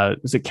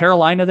 was it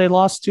Carolina they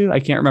lost to? I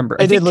can't remember.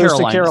 They did lose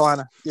to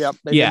Carolina. Yep.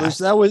 Yeah.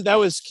 That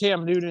was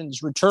Cam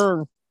Newton's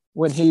return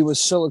when he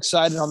was so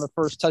excited on the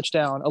first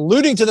touchdown,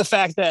 alluding to the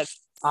fact that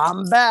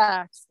I'm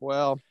back.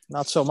 Well,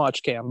 not so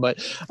much, Cam, but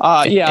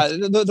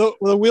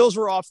the wheels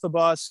were off the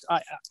bus.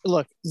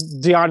 Look,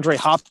 DeAndre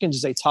Hopkins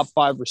is a top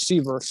 5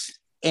 receiver,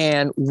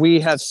 and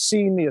we have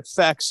seen the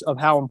effects of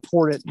how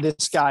important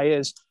this guy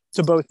is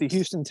to both the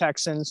Houston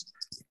Texans,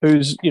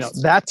 who's,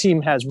 that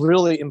team has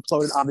really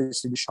imploded,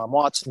 obviously Deshaun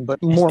Watson,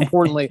 but more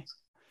importantly,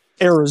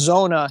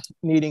 Arizona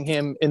needing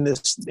him in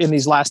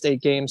these last 8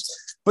 games.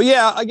 But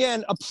yeah,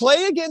 again, a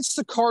play against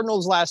the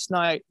Cardinals last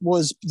night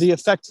was the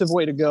effective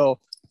way to go.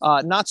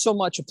 Not so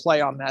much a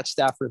play on Matt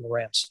Stafford and the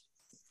Rams.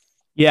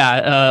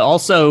 Yeah.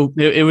 Also,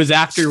 it was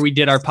after we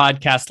did our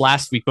podcast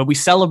last week, but we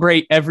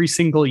celebrate every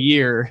single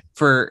year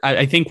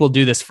I think we'll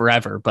do this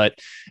forever, but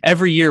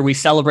every year we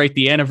celebrate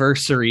the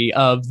anniversary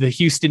of the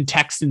Houston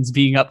Texans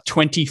being up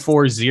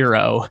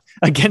 24-0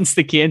 against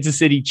the Kansas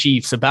City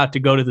Chiefs, about to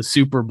go to the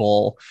Super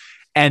Bowl.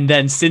 And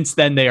then since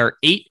then they are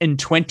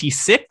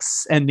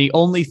 8-26, and the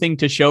only thing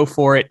to show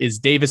for it is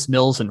Davis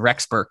Mills and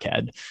Rex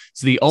Burkhead.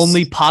 So the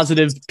only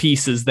positive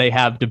pieces they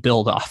have to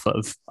build off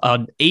of,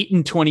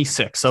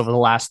 8-26 over the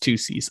last 2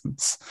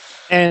 seasons.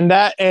 And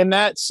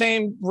that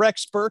same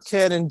Rex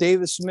Burkhead and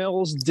Davis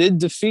Mills did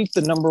defeat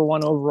the number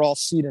 1 overall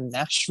seed in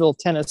Nashville,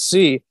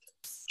 Tennessee,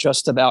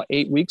 just about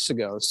 8 weeks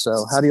ago.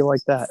 So how do you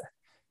like that?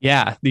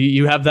 Yeah,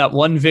 you have that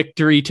one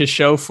victory to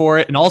show for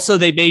it. And also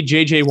they made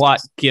J.J. Watt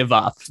give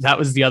up. That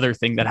was the other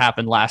thing that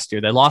happened last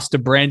year. They lost to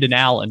Brandon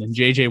Allen and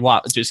J.J.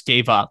 Watt just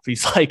gave up.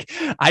 He's like,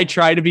 I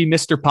try to be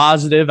Mr.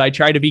 Positive. I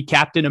try to be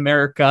Captain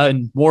America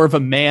and more of a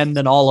man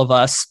than all of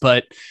us,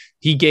 but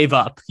he gave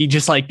up. He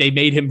just they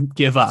made him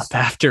give up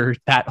after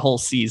that whole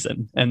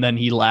season. And then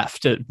he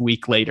left a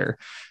week later.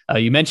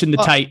 You mentioned the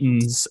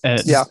Titans.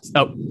 Yeah.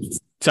 Oh,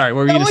 sorry.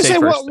 What were you going to say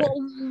first?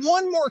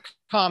 One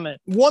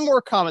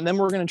more comment, then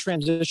we're going to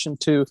transition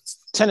to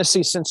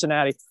Tennessee,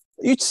 Cincinnati.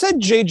 You said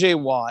J.J.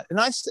 Watt, and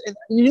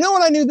you know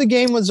what I knew the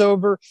game was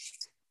over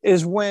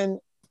is when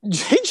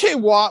J.J.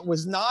 Watt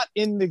was not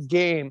in the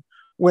game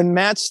when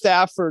Matt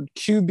Stafford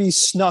QB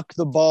snuck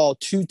the ball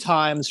 2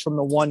 times from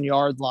the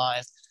 1-yard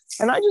line.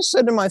 And I just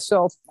said to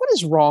myself, what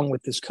is wrong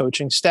with this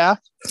coaching staff?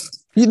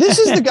 This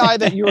is the guy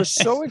that you're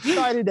so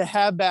excited to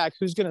have back,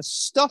 who's going to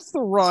stuff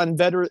the run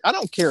better. I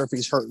don't care if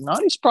he's hurt or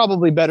not. He's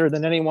probably better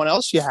than anyone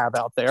else you have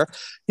out there.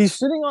 He's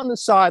sitting on the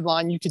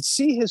sideline. You could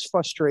see his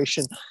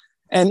frustration.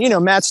 And,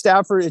 Matt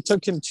Stafford, it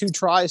took him 2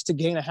 tries to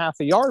gain a half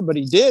a yard, but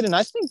he did. And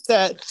I think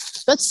that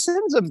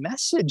sends a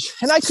message.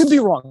 And I could be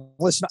wrong.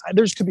 Listen,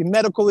 there could be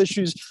medical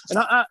issues. And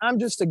I'm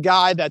just a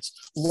guy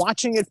that's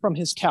watching it from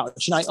his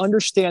couch. And I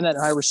understand that.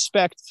 And I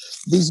respect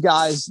these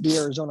guys, the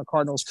Arizona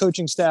Cardinals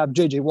coaching staff,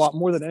 J.J. Watt,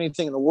 more than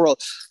anything in the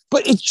world.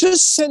 But it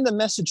just sent a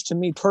message to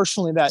me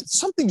personally that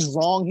something's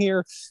wrong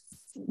here.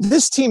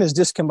 This team is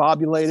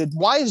discombobulated.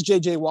 Why is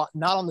J.J. Watt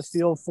not on the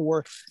field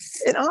for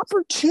an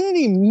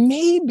opportunity?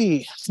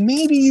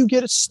 Maybe you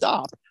get a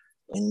stop,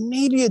 and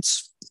maybe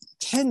it's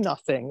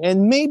 10-0,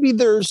 and maybe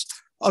there's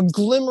a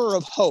glimmer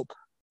of hope.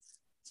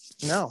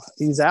 No,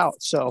 he's out.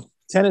 So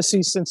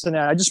Tennessee,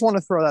 Cincinnati. I just want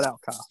to throw that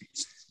out, Kyle.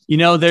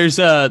 There's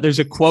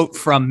a quote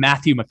from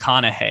Matthew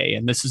McConaughey,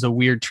 and this is a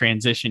weird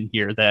transition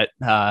here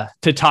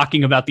to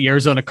talking about the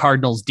Arizona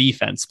Cardinals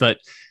defense. But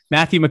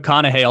Matthew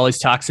McConaughey always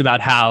talks about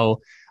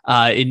how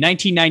in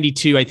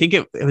 1992, I think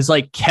it was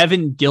like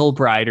Kevin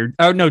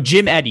Gilbride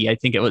Jim Eddy. I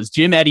think it was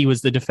Jim Eddy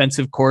was the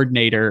defensive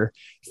coordinator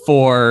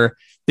for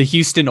the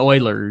Houston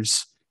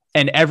Oilers.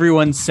 And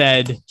everyone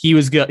said he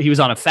was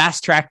on a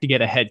fast track to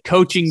get a head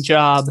coaching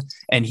job,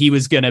 and he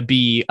was going to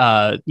be,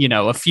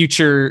 a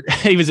future.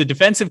 He was a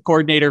defensive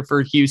coordinator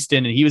for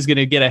Houston, and he was going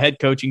to get a head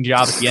coaching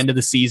job at the end of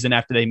the season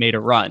after they made a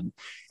run.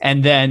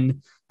 And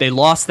then they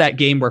lost that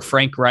game where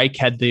Frank Reich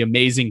had the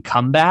amazing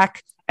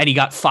comeback, and he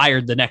got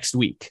fired the next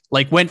week.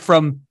 Like went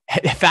from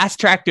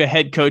fast track to a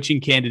head coaching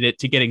candidate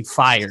to getting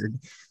fired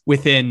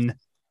within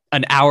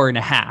an hour and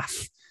a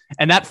half.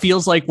 And that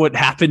feels like what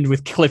happened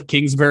with Cliff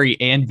Kingsbury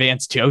and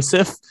Vance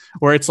Joseph,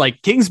 where it's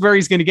like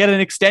Kingsbury's going to get an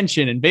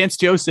extension and Vance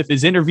Joseph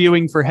is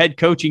interviewing for head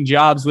coaching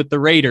jobs with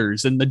the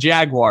Raiders and the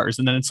Jaguars.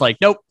 And then it's like,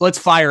 nope, let's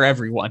fire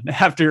everyone.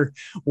 After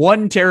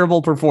one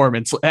terrible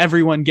performance,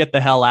 everyone get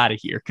the hell out of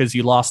here because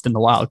you lost in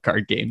the wild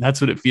card game. That's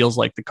what it feels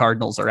like the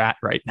Cardinals are at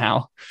right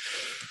now.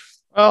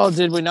 Oh,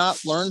 did we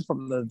not learn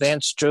from the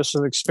Vance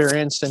Joseph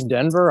experience in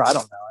Denver? I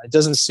don't know. It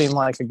doesn't seem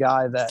like a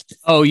guy that...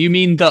 Oh, you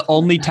mean the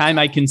only time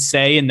I can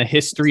say in the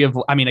history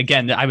of... I mean,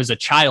 again, I was a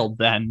child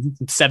then,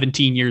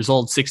 17 years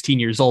old, 16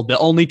 years old. The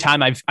only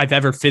time I've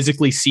ever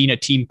physically seen a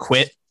team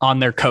quit on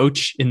their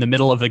coach in the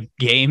middle of a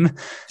game,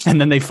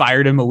 and then they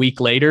fired him a week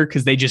later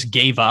because they just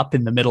gave up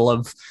in the middle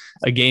of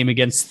a game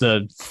against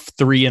the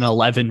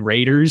 3-11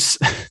 Raiders.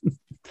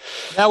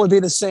 That would be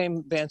the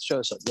same Vance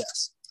Joseph,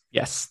 yes.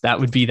 Yes, that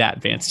would be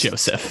that Vance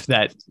Joseph.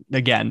 That,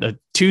 again, the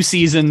 2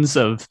 seasons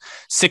of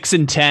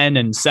 6-10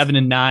 and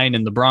 7-9,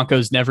 and the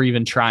Broncos never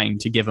even trying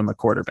to give him a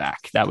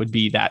quarterback. That would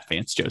be that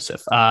Vance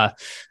Joseph. I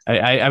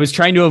was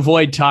trying to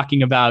avoid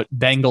talking about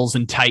Bengals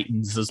and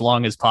Titans as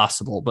long as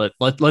possible, but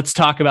let's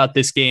talk about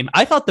this game.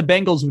 I thought the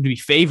Bengals would be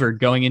favored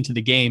going into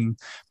the game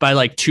by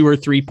like 2 or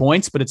 3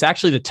 points, but it's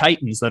actually the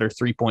Titans that are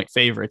 3-point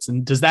favorites.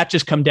 And does that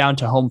just come down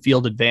to home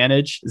field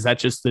advantage? Is that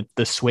just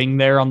the swing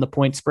there on the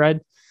point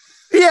spread?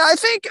 Yeah, I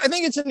think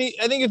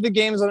if the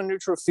game is on a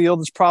neutral field,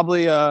 it's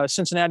probably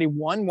Cincinnati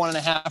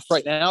 1.5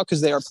 right now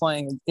because they are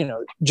playing,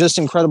 just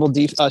incredible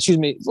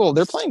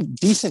they're playing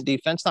decent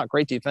defense, not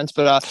great defense,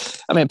 but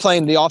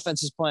playing the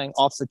offense is playing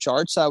off the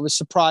charts. I was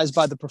surprised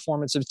by the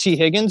performance of T.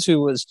 Higgins,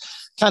 who was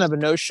kind of a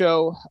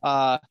no-show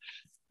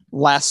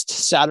last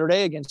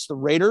Saturday against the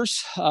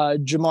Raiders.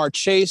 Jamar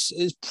Chase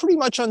is pretty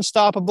much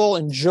unstoppable,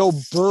 and Joe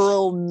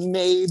Burrow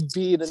may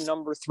be the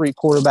number 3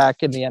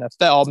 quarterback in the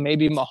NFL.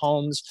 Maybe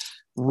Mahomes,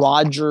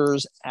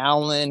 Rodgers,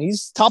 Allen.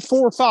 He's top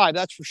 4 or 5,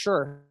 that's for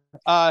sure.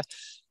 I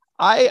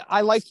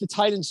like the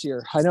Titans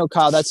here. I know,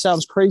 Kyle, that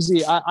sounds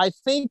crazy. I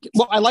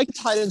like the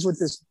Titans with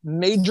this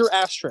major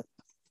asterisk.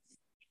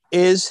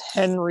 Is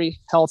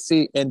Henry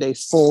healthy and a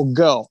full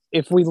go?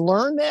 If we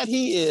learn that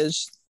he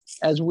is,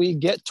 as we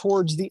get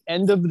towards the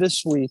end of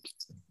this week,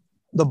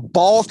 the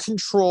ball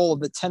control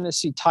of the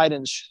Tennessee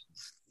Titans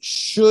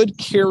should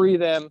carry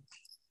them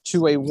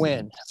to a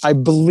win. I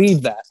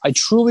believe that. I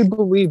truly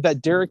believe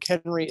that Derrick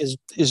Henry is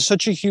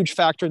such a huge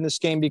factor in this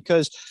game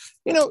because,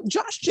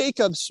 Josh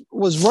Jacobs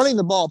was running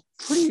the ball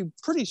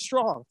pretty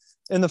strong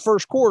in the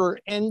first quarter.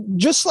 And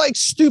just like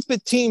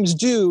stupid teams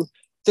do,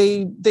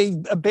 they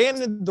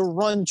abandoned the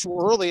run too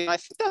early. And I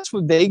think that's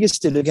what Vegas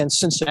did against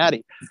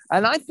Cincinnati.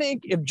 And I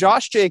think if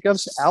Josh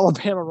Jacobs,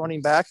 Alabama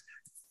running back,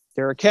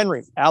 Derrick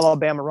Henry,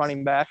 Alabama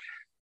running back,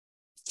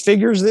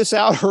 figures this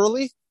out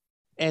early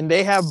and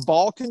they have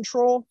ball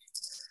control,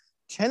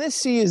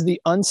 Tennessee is the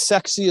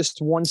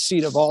unsexiest 1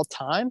 seed of all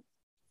time,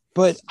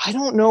 but I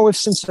don't know if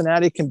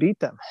Cincinnati can beat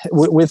them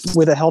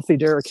with a healthy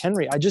Derrick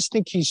Henry. I just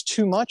think he's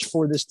too much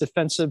for the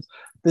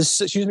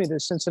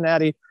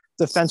Cincinnati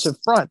defensive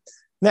front.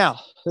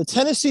 Now, the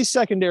Tennessee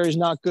secondary is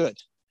not good.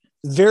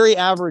 Very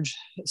average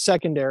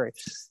secondary.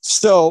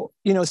 So,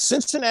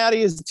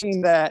 Cincinnati is a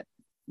team that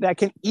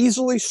can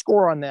easily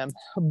score on them,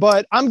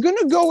 but I'm going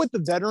to go with the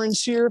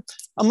veterans here.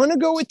 I'm going to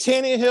go with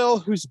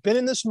Tannehill, who's been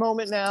in this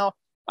moment now.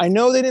 I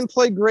know they didn't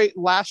play great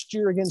last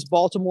year against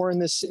Baltimore in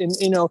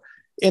the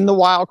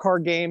wild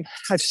card game.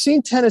 I've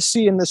seen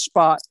Tennessee in this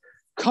spot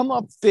come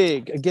up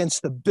big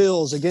against the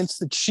Bills, against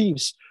the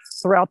Chiefs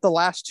throughout the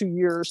last 2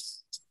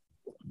 years.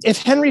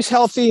 If Henry's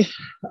healthy,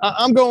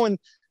 I'm going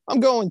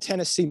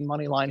Tennessee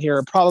money line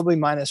here, probably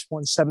minus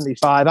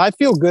 175. I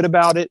feel good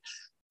about it.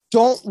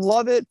 Don't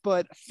love it,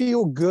 but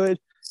feel good.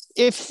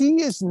 If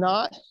he is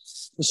not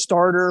the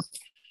starter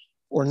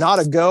or not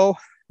a go,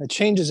 it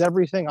changes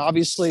everything.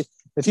 Obviously,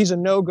 if he's a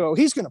no-go,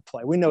 he's going to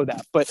play. We know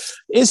that. But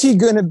is he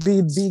going to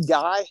be the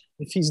guy?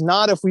 If he's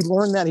not, if we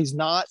learn that he's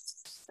not,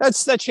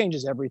 that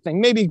changes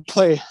everything. Maybe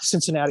play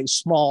Cincinnati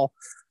small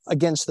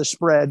against the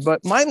spread.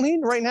 But my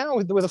lean right now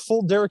with a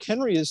full Derrick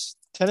Henry is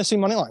Tennessee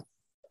money line.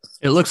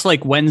 It looks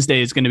like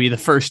Wednesday is going to be the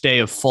first day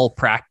of full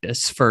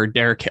practice for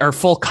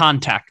full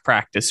contact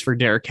practice for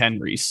Derrick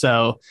Henry.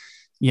 So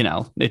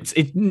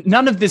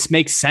none of this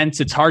makes sense.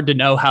 It's hard to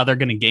know how they're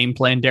going to game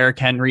plan Derrick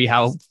Henry,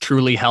 how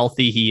truly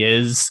healthy he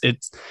is.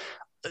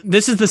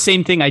 This is the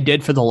same thing I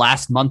did for the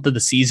last month of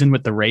the season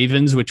with the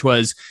Ravens, which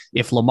was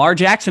if Lamar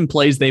Jackson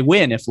plays, they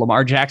win. If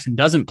Lamar Jackson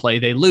doesn't play,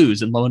 they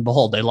lose. And lo and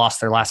behold, they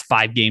lost their last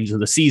 5 games of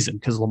the season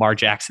because Lamar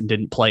Jackson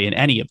didn't play in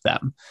any of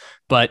them.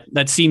 But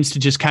that seems to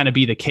just kind of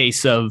be the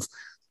case of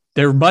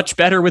they're much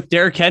better with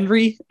Derrick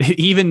Henry,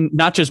 even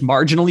not just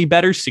marginally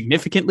better,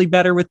 significantly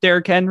better with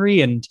Derrick Henry.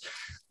 And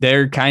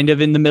they're kind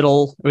of in the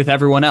middle with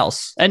everyone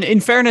else. And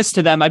in fairness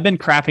to them, I've been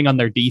crapping on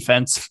their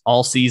defense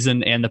all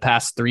season and the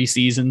past 3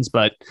 seasons,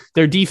 but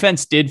their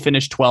defense did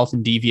finish 12th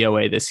in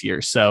DVOA this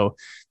year. So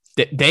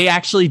they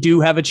actually do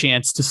have a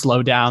chance to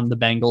slow down the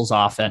Bengals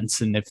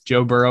offense. And if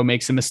Joe Burrow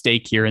makes a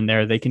mistake here and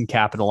there, they can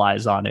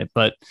capitalize on it.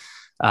 But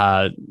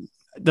the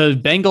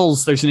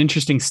Bengals, there's an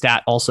interesting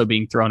stat also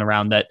being thrown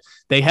around that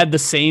they had the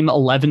same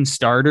 11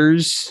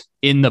 starters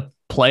in the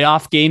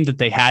playoff game that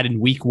they had in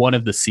week 1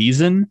 of the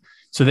season.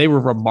 So they were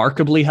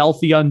remarkably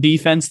healthy on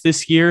defense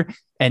this year.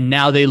 And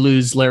now they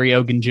lose Larry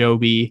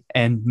Ogunjobi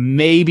and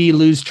maybe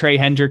lose Trey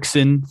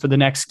Hendrickson for the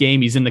next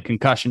game. He's in the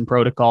concussion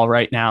protocol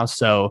right now.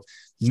 So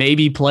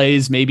maybe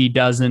plays, maybe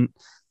doesn't.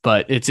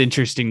 But it's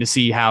interesting to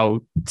see how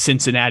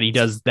Cincinnati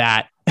does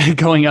that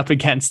going up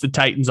against the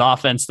Titans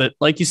offense that,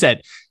 like you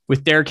said,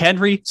 with Derrick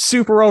Henry,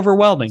 super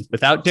overwhelming.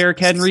 Without Derrick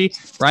Henry,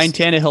 Ryan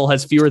Tannehill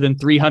has fewer than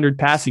 300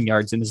 passing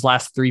yards in his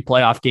last 3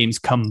 playoff games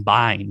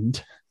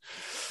combined.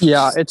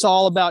 Yeah, it's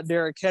all about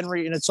Derrick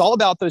Henry, and it's all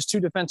about those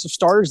 2 defensive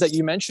starters that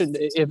you mentioned.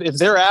 If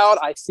they're out,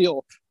 I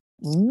feel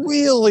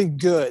really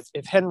good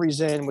if Henry's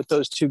in with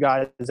those 2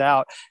 guys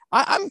out.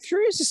 I'm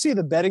curious to see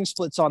the betting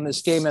splits on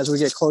this game as we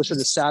get closer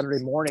to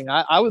Saturday morning.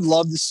 I would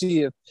love to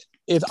see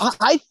if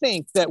I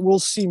think that we'll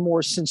see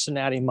more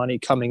Cincinnati money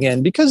coming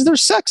in because they're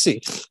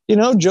sexy.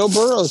 Joe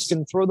Burrows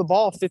can throw the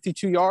ball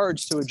 52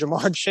 yards to a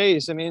Jamar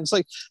Chase. I mean, it's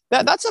like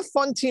that's a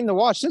fun team to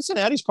watch.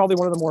 Cincinnati's probably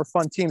one of the more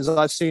fun teams that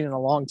I've seen in a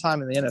long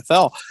time in the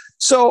NFL.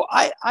 So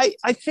I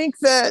think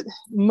that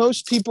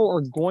most people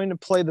are going to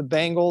play the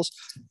Bengals.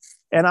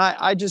 And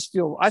I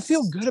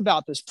feel good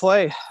about this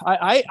play.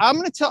 I'm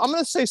going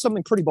to say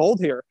something pretty bold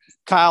here,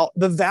 Kyle.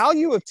 The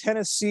value of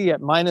Tennessee at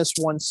minus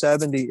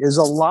 170 is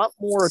a lot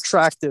more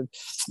attractive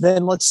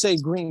than, let's say,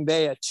 Green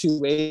Bay at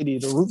 280.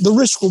 The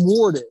risk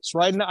reward is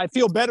right. And I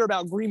feel better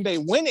about Green Bay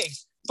winning,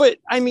 but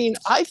I mean,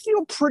 I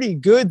feel pretty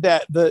good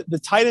that the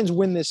Titans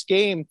win this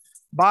game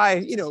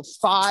by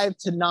 5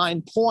 to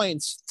 9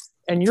 points.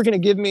 And you're going to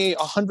give me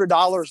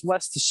 $100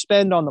 less to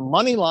spend on the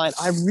money line.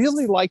 I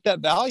really like that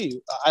value.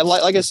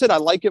 Like I said, I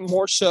like it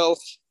more so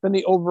than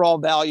the overall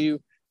value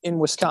in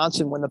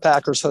Wisconsin when the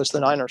Packers host the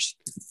Niners.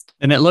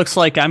 And it looks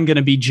like I'm going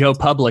to be Joe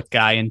Public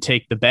guy and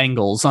take the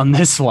Bengals on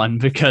this one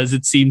because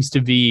it seems to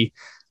be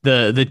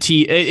the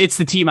team. It's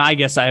the team I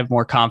guess I have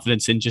more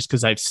confidence in just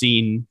because I've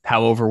seen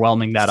how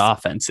overwhelming that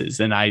offense is.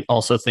 And I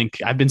also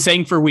think I've been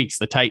saying for weeks,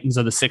 the Titans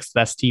are the 6th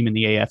best team in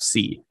the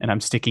AFC. And I'm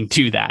sticking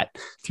to that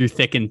through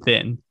thick and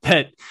thin,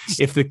 that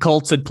if the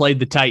Colts had played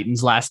the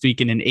Titans last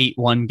week in an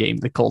 8-1 game,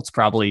 the Colts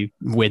probably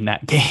win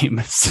that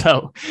game.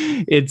 So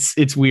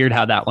it's weird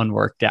how that one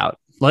worked out.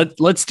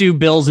 Let's do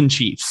Bills and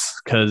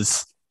Chiefs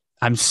because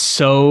I'm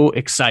so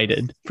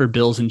excited for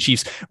Bills and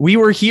Chiefs. We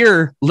were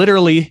here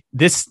literally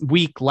this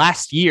week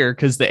last year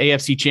because the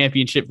AFC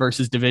Championship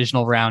versus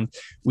divisional round.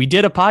 We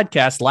did a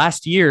podcast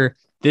last year,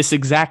 this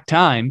exact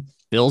time,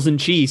 Bills and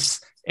Chiefs,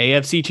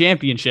 AFC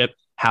Championship.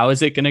 How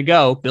is it going to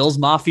go? Bills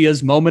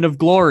Mafia's moment of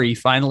glory,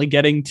 finally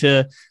getting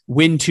to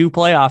win 2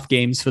 playoff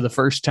games for the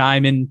first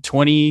time in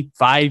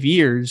 25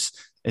 years.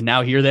 And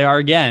now here they are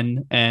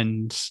again.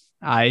 And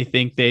I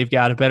think they've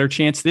got a better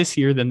chance this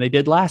year than they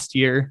did last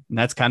year. And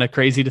that's kind of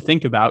crazy to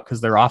think about because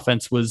their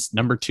offense was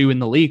number 2 in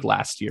the league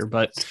last year.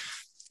 But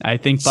I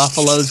think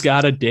Buffalo's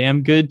got a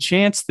damn good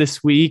chance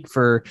this week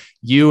for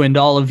you and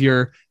all of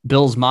your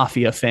Bills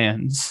Mafia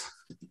fans.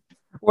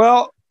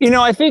 Well,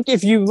 I think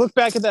if you look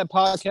back at that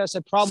podcast,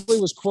 I probably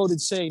was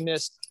quoted saying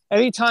this: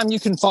 anytime you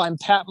can find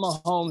Pat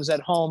Mahomes at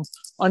home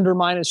under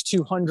minus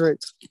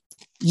 200,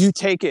 you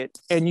take it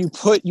and you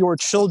put your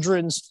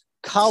children's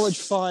college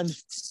fund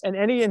and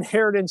any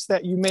inheritance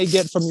that you may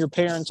get from your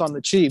parents on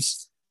the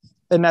Chiefs.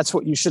 And that's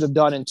what you should have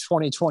done in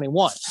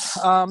 2021.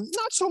 Not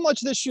so much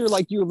this year,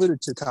 like you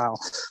alluded to, Kyle.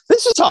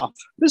 This is tough.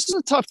 This is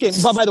a tough game.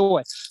 But by the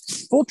way,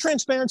 full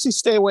transparency,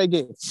 stay away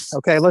game.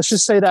 Okay, let's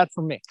just say that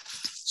for me.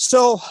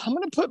 So I'm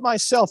going to put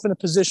myself in a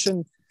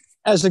position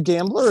as a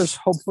gambler, as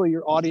hopefully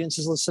your audience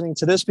is listening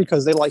to this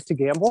because they like to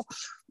gamble.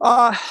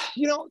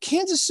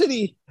 Kansas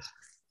City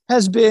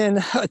has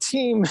been a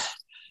team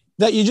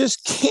that you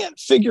just can't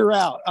figure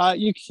out. How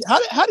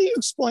do you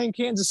explain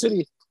Kansas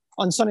City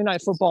on Sunday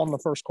Night Football in the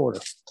first quarter?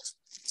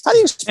 How do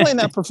you explain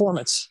that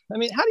performance? I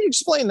mean, how do you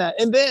explain that?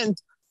 And then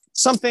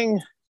something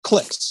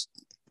clicks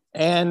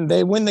and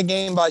they win the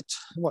game by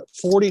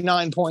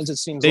 49 points. It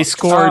seems they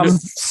scored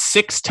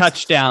 6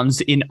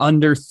 touchdowns in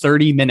under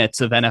 30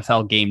 minutes of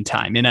NFL game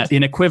time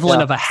in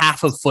equivalent of a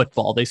half of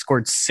football. They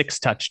scored 6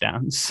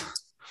 touchdowns.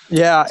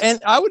 Yeah.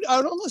 And I would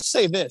almost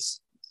say this.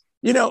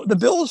 The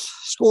Bills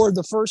scored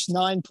the first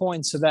 9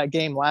 points of that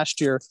game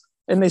last year,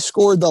 and they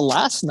scored the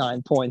last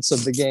 9 points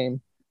of the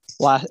game.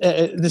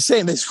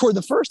 They scored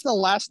the first and the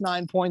last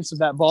 9 points of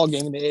that ball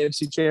game in the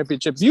AFC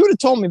Championship. If you would have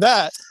told me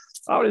that,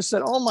 I would have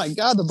said, oh my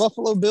God, the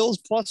Buffalo Bills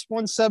plus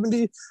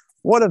 170,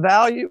 what a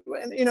value.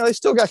 And, they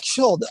still got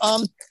killed.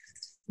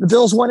 The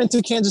Bills went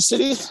into Kansas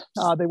City.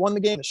 They won the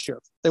game this year.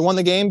 They won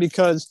the game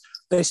because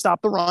they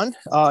stopped the run,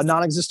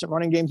 non-existent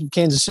running game from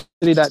Kansas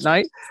City that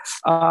night.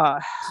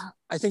 I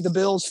think the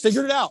Bills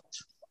figured it out.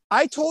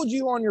 I told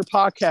you on your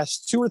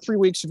podcast 2 or 3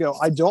 weeks ago,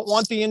 I don't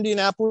want the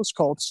Indianapolis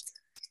Colts.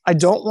 I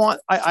don't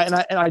want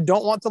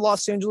the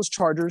Los Angeles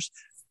Chargers,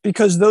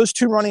 because those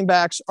two running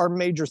backs are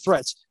major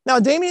threats. Now,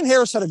 Damian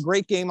Harris had a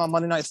great game on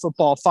Monday Night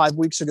Football 5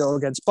 weeks ago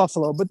against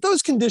Buffalo, but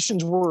those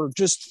conditions were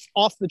just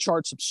off the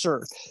charts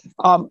absurd.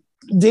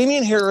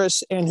 Damian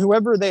Harris and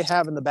whoever they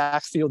have in the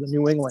backfield in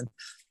New England,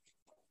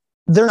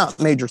 they're not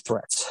major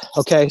threats.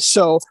 Okay.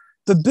 So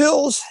the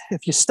Bills,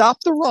 if you stop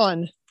the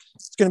run,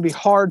 it's going to be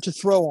hard to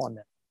throw on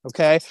them.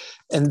 Okay.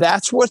 And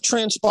that's what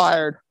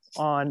transpired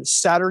on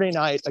Saturday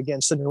night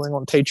against the New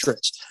England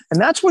Patriots. And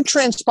that's what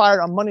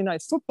transpired on Monday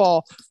Night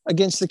Football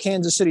against the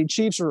Kansas City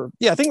Chiefs,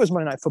 I think it was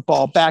Monday Night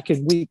Football back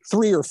in week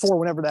 3 or 4,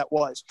 whenever that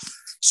was.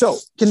 So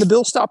can the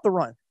Bills stop the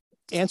run?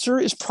 Answer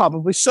is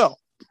probably so.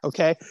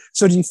 Okay.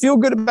 So do you feel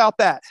good about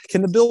that?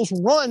 Can the Bills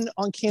run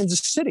on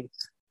Kansas City?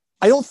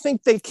 I don't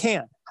think they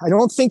can. I think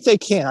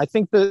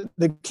the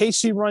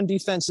KC run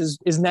defense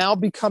is now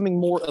becoming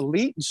more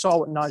elite. You saw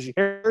what Najee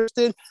Harris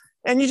did,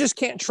 and you just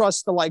can't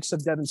trust the likes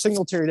of Devin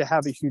Singletary to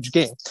have a huge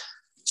game.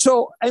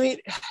 So,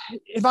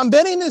 if I'm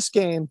betting this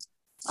game,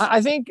 I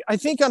would take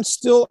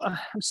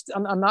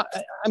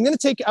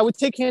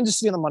Kansas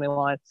City on the money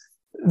line.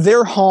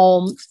 They're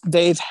home.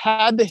 They've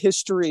had the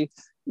history.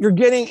 You're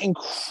getting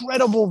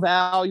incredible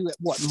value at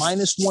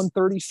minus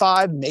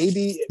 135,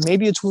 maybe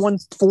it's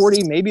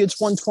 140, maybe it's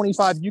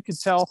 125. You could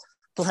tell,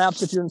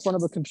 perhaps, if you're in front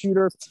of a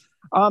computer.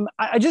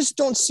 I just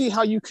don't see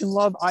how you can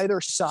love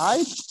either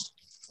side,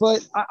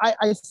 but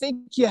I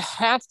think you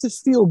have to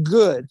feel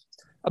good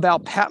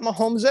about Pat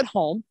Mahomes at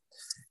home.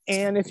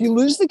 And if you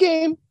lose the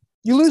game,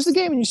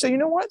 and you say, you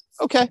know what?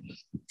 Okay.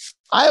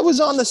 I was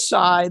on the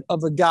side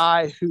of a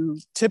guy who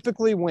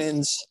typically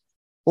wins.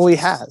 Well, he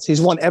has.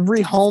 He's won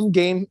every home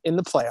game in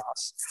the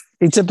playoffs.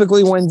 He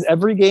typically wins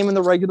every game in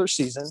the regular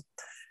season.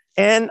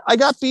 And I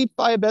got beat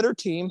by a better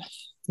team.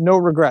 No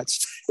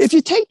regrets. If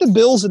you take the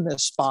Bills in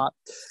this spot,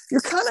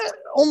 you're kind of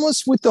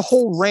almost with the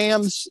whole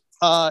Rams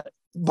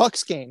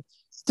Bucks game.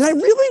 Did I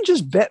really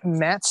just bet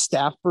Matt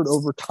Stafford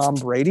over Tom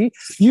Brady?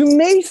 You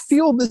may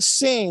feel the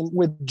same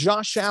with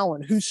Josh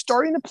Allen, who's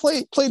starting to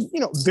play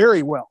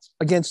very well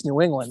against New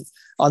England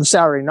on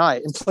Saturday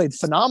night and played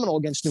phenomenal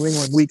against New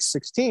England week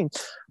 16.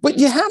 But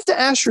you have to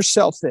ask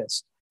yourself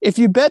this. If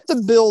you bet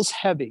the Bills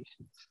heavy,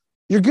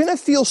 you're going to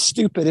feel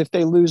stupid if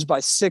they lose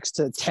by 6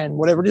 to 10,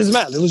 whatever. It doesn't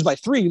matter. They lose by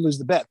 3, you lose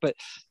the bet. But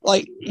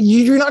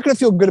you're not going to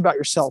feel good about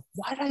yourself.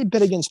 Why did I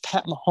bet against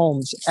Pat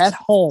Mahomes at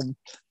home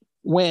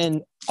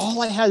when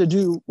all I had to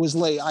do was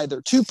lay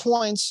either 2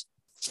 points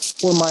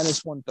or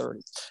minus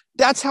 130?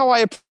 That's how I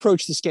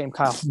approach this game,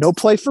 Kyle. No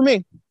play for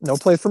me. I'm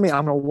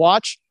going to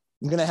watch.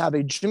 I'm going to have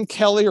a Jim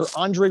Kelly or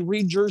Andre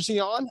Reed jersey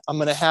on. I'm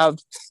going to have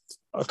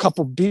a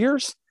couple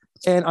beers,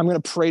 and I'm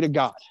going to pray to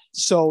God.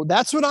 So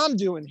that's what I'm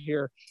doing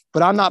here,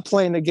 but I'm not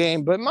playing the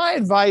game. But my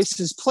advice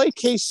is play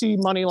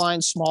KC money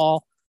line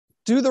small.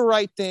 Do the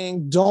right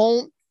thing.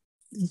 Don't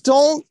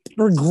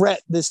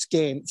regret this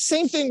game.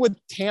 Same thing with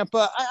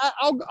Tampa.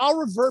 I'll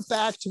revert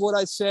back to what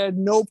I said.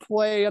 No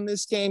play on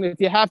this game. If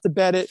you have to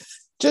bet it,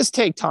 just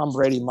take Tom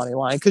Brady money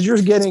line, because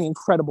you're getting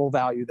incredible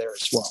value there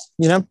as well.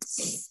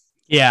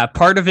 Yeah,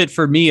 part of it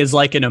for me is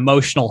like an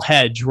emotional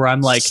hedge where I'm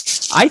like,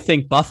 I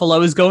think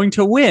Buffalo is going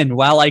to win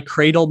while I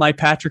cradle my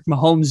Patrick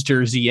Mahomes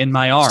jersey in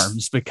my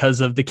arms because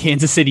of the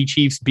Kansas City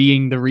Chiefs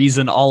being the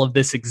reason all of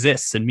this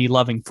exists and me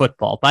loving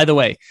football. By the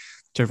way,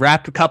 to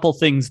wrap a couple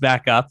things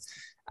back up,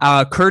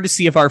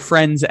 courtesy of our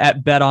friends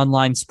at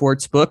BetOnline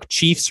Sportsbook,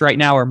 Chiefs right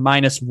now are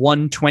minus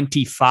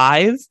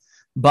 125.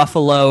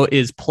 Buffalo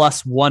is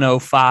plus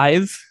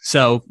 105.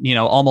 So,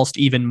 almost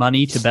even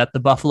money to bet the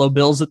Buffalo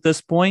Bills at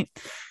this point.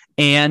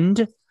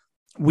 And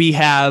we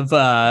have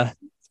the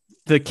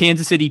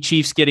Kansas City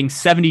Chiefs getting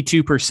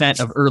 72%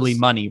 of early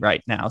money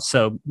right now.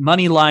 So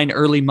money line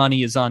early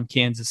money is on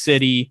Kansas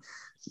City.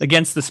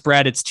 Against the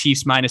spread, it's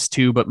Chiefs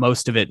 -2, but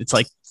most of it's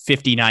like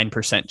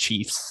 59%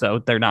 Chiefs.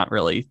 So they're not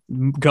really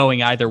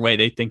going either way.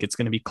 They think it's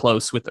going to be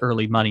close with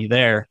early money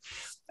there.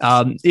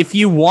 If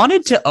you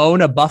wanted to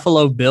own a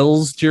Buffalo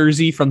Bills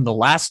jersey from the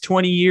last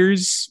 20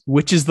 years,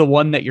 which is the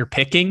one that you're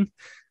picking?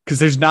 Because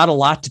there's not a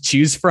lot to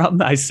choose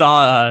from. I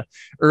saw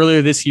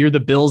earlier this year, the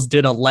Bills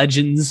did a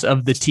Legends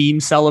of the Team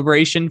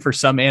celebration for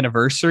some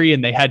anniversary,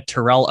 and they had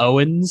Terrell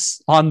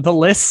Owens on the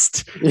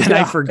list. Yeah, and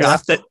I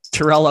forgot that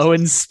Terrell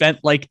Owens spent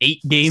like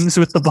 8 games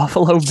with the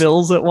Buffalo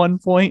Bills at one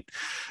point.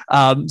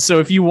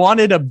 So if you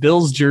wanted a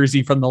Bills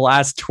jersey from the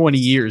last 20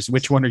 years,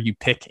 which one are you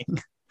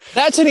picking?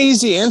 That's an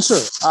easy answer.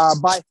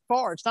 By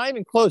far, it's not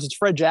even close. It's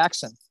Fred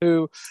Jackson,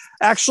 who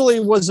actually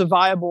was a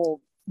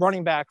viable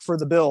running back for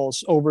the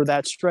Bills over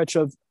that stretch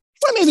of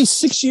maybe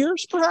 6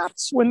 years,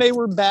 perhaps, when they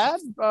were bad.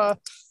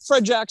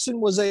 Fred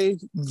Jackson was a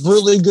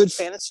really good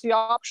fantasy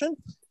option.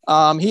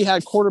 He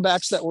had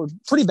quarterbacks that were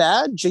pretty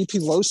bad. J.P.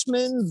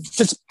 Losman,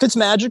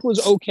 Fitzmagic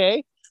was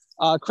okay.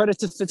 Credit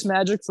to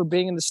Fitzmagic for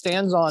being in the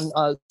stands on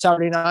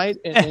Saturday night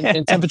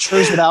in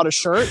temperatures without a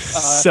shirt.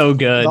 So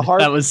good.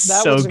 That was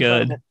so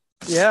good. Incredible.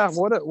 Yeah,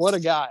 what a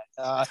guy.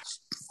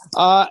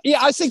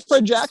 I think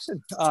Fred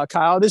Jackson,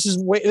 Kyle. This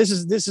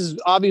is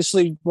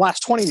obviously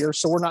last 20 years,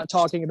 so we're not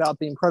talking about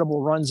the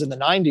incredible runs in the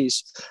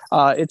 90s.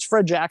 It's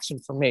Fred Jackson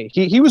for me.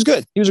 He was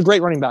good. He was a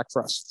great running back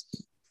for us.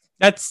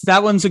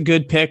 That one's a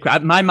good pick.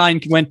 My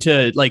mind went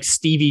to like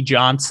Stevie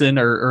Johnson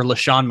or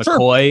LaShawn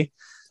McCoy. Sure.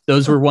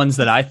 Those were ones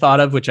that I thought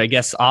of, which I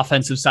guess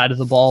offensive side of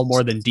the ball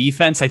more than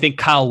defense. I think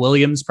Kyle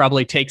Williams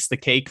probably takes the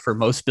cake for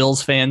most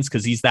Bills fans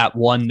because he's that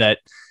one that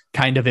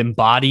kind of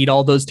embodied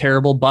all those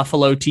terrible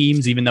Buffalo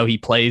teams, even though he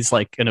plays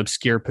like an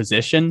obscure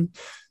position.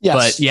 Yes.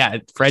 But yeah,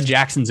 Fred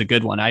Jackson's a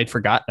good one. I had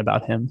forgotten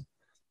about him.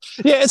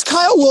 Yeah, it's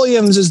Kyle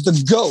Williams is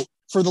the GOAT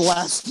for the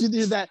last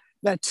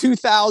that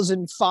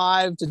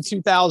 2005 to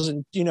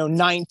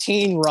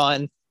 2019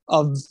 run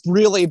of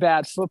really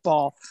bad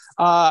football.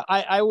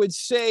 I would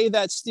say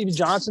that Stevie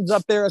Johnson's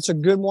up there. It's a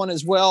good one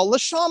as well.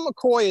 LaShawn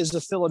McCoy is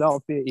the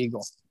Philadelphia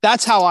Eagle.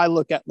 That's how I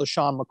look at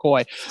LaShawn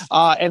McCoy.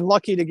 And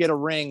lucky to get a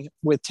ring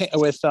with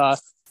the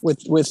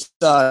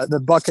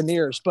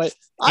Buccaneers, but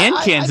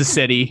Kansas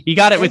City. He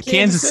got it with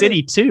Kansas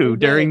City too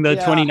during the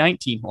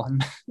 2019 one.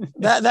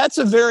 That's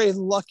a very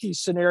lucky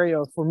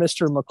scenario for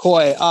Mr.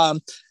 McCoy.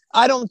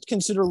 I don't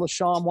consider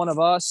LaShawn one of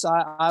us.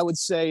 I would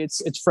say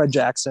it's Fred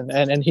Jackson,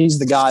 and he's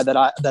the guy that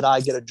I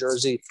get a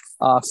jersey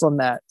from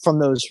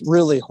those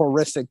really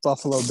horrific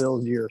Buffalo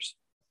Bills years.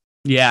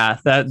 Yeah,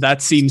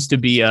 that seems to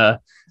be a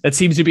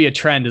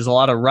trend. Is a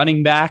lot of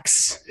running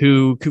backs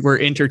who were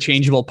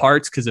interchangeable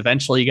parts because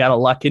eventually you got to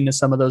luck into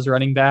some of those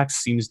running backs.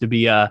 Seems to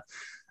be a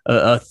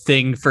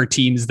thing for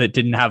teams that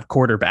didn't have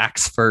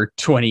quarterbacks for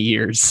 20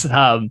 years.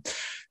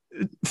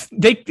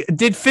 Did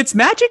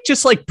Fitzmagic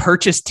just like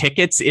purchase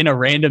tickets in a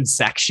random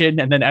section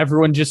and then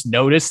everyone just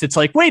noticed? It's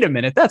like, wait a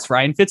minute, that's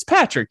Ryan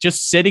Fitzpatrick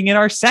just sitting in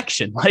our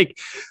section. Like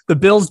the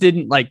Bills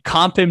didn't like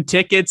comp him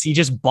tickets. He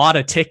just bought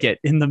a ticket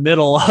in the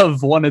middle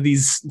of one of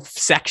these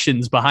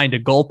sections behind a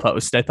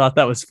goalpost. I thought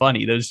that was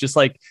funny. That was just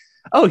like,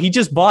 oh, he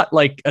just bought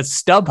like a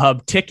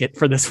StubHub ticket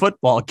for this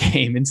football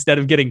game instead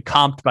of getting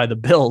comped by the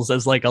Bills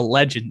as like a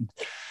legend.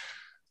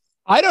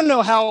 I don't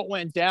know how it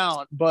went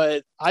down,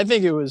 but I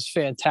think it was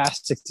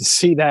fantastic to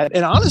see that.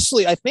 And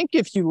honestly, I think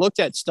if you looked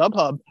at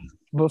StubHub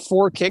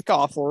before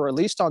kickoff, or at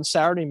least on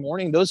Saturday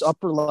morning, those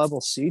upper level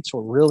seats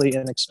were really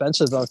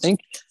inexpensive. I think,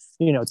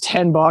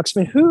 $10. I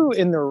mean, who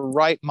in their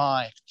right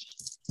mind,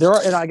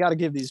 and I got to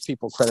give these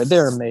people credit,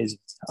 they're amazing,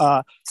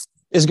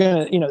 is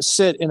going to,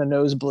 sit in a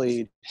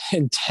nosebleed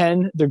in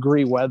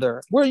 10-degree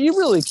weather where you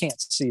really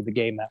can't see the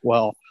game that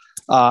well.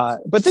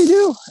 But they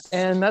do.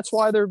 And that's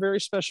why they're very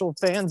special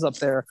fans up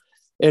there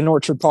in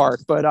Orchard Park.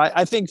 But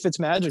I think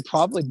Fitzmagic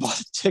probably bought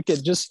a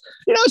ticket. Just,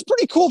 it's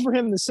pretty cool for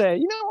him to say,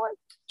 you know what,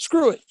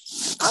 screw it.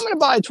 I'm going to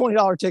buy a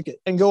 $20 ticket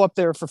and go up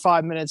there for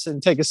 5 minutes and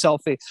take a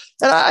selfie.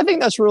 And I think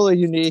that's really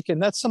unique.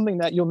 And that's something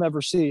that you'll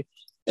never see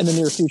in the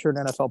near future an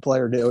NFL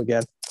player do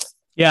again.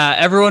 Yeah,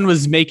 everyone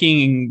was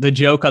making the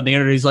joke on the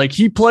internet. He's like,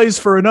 he plays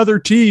for another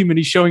team and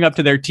he's showing up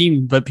to their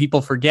team. But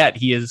people forget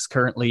he is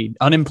currently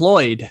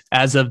unemployed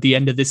as of the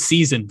end of this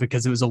season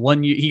because it was a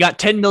 1 year. He got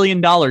 $10 million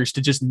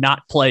to just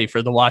not play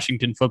for the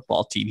Washington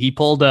football team. He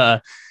pulled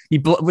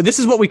this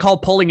is what we call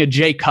pulling a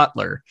Jay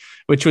Cutler,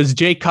 which was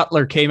Jay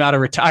Cutler came out of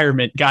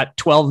retirement, got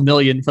 $12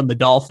 million from the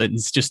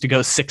Dolphins just to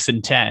go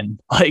 6-10.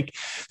 Like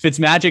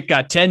Fitzmagic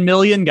got $10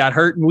 million, got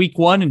hurt in week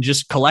 1 and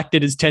just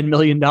collected his $10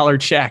 million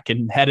check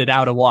and headed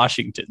out of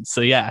Washington.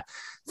 So yeah,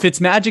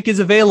 Fitzmagic is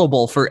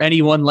available for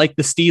anyone like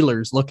the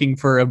Steelers looking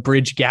for a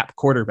bridge gap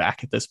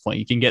quarterback at this point.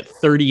 You can get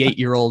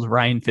 38-year-old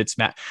Ryan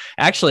Fitzmagic.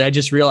 Actually, I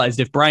just realized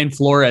if Brian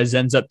Flores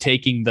ends up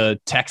taking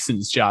the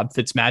Texans job,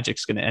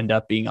 Fitzmagic's going to end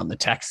up being on the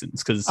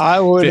Texans. Because I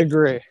would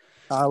agree.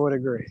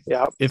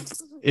 Yeah.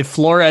 If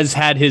Flores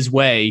had his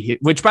way,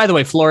 which by the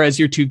way, Flores,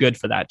 you're too good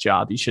for that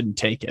job. You shouldn't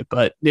take it.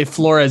 But if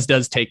Flores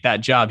does take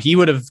that job, he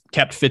would have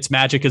kept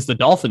Fitzmagic as the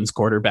Dolphins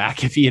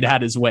quarterback if he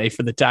had his way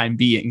for the time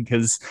being,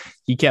 because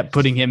he kept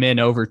putting him in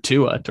over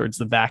Tua towards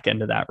the back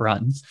end of that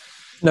run.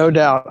 No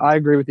doubt. I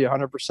agree with you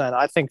 100%.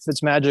 I think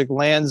Fitzmagic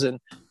lands in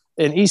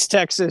East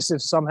Texas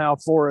if somehow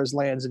Flores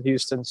lands in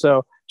Houston.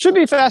 So should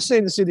be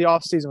fascinating to see the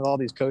offseason with all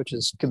these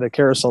coaches. The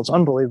carousel is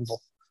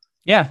unbelievable.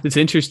 Yeah, it's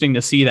interesting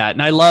to see that.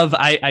 And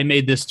I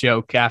made this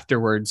joke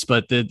afterwards,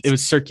 but it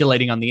was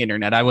circulating on the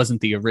internet. I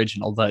wasn't the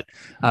original, but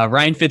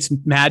Ryan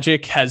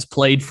Fitzmagic has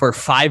played for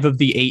 5 of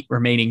the 8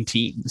 remaining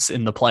teams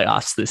in the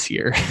playoffs this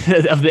year.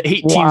 Of the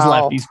 8 teams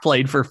left, he's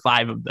played for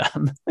 5 of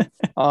them.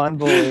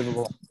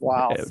 Unbelievable.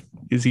 Wow.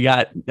 Because he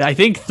got, I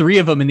think, three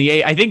of them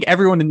I think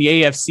everyone in the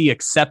AFC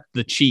except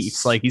the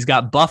Chiefs. Like he's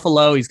got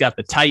Buffalo, he's got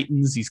the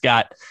Titans, he's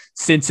got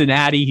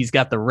Cincinnati, he's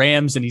got the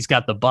Rams, and he's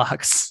got the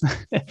Bucks.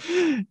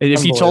 And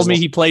if you told me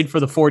he played for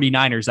the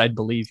 49ers, I'd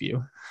believe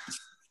you.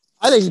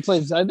 I think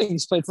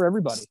he's played for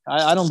everybody.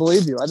 I don't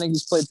believe you. I think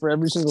he's played for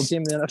every single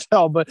team in the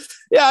NFL. But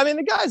yeah, I mean,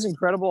 the guy's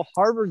incredible.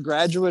 Harvard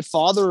graduate,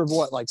 father of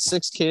like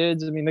 6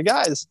 kids. I mean, the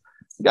guy's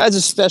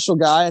a special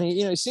guy, and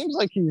he seems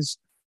like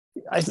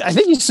I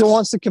think he still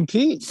wants to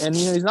compete, and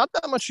he's not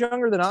that much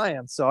younger than I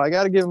am. So I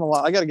got to give him a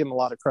lot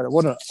of credit.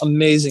 What an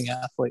amazing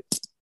athlete.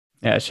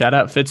 Yeah, shout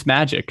out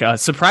Fitzmagic.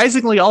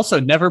 Surprisingly, also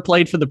never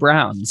played for the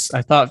Browns.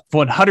 I thought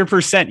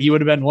 100% he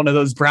would have been one of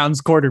those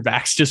Browns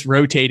quarterbacks just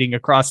rotating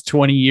across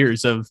 20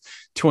 years of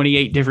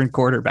 28 different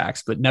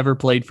quarterbacks, but never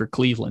played for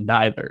Cleveland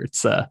either.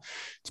 It's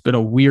been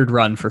a weird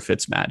run for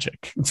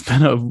Fitzmagic. It's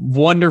been a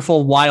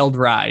wonderful, wild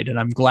ride, and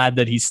I'm glad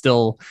that he's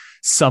still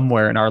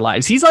somewhere in our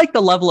lives. He's like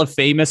the level of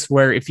famous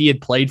where if he had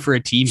played for a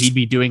team, he'd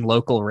be doing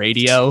local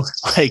radio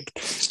like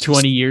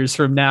 20 years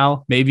from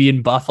now, maybe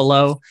in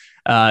Buffalo.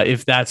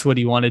 If that's what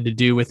he wanted to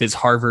do with his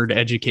Harvard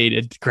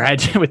education,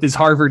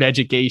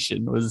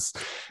 was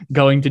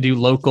going to do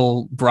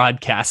local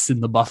broadcasts in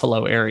the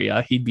Buffalo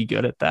area, he'd be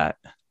good at that.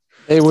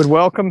 They would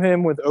welcome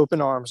him with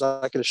open arms.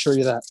 I can assure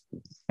you that.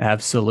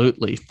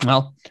 Absolutely.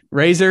 Well,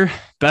 Razor,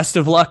 best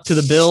of luck to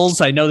the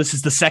Bills. I know this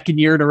is the second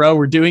year in a row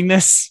we're doing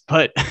this,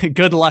 but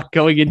good luck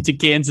going into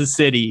Kansas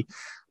City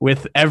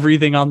with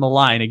everything on the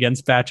line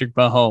against Patrick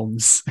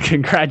Mahomes.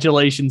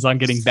 Congratulations on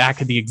getting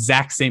back at the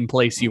exact same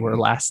place you were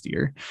last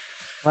year.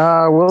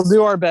 We'll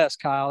do our best,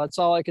 Kyle. That's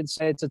all I can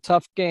say. It's a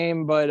tough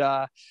game,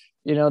 but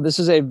this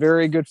is a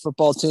very good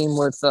football team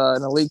with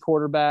an elite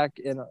quarterback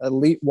and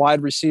elite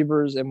wide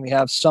receivers, and we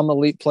have some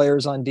elite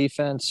players on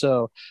defense.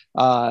 So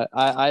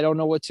I don't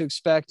know what to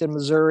expect in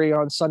Missouri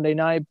on Sunday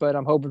night, but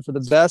I'm hoping for the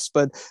best.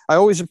 But I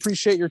always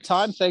appreciate your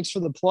time. Thanks for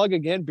the plug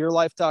again,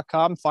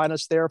 beerlife.com. Find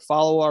us there.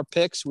 Follow our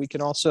picks. We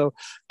can also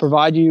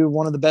provide you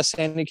one of the best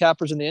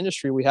handicappers in the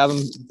industry. We have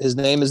him. His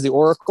name is the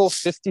Oracle.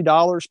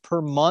 $50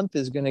 per month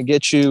is going to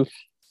get you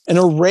an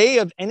array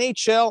of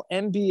NHL,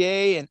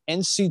 NBA,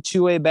 and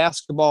NC2A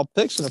basketball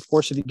picks. And of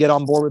course, if you get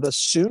on board with us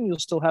soon, you'll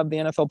still have the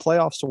NFL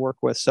playoffs to work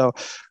with. So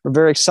we're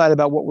very excited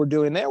about what we're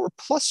doing there. We're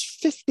plus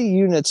 50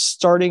 units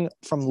starting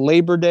from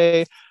Labor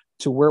Day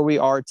to where we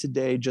are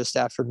today, just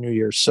after New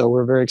Year's. So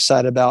we're very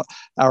excited about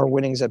our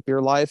winnings at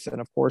Beer Life.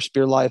 And of course,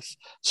 Beer Life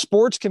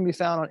Sports can be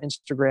found on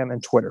Instagram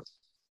and Twitter.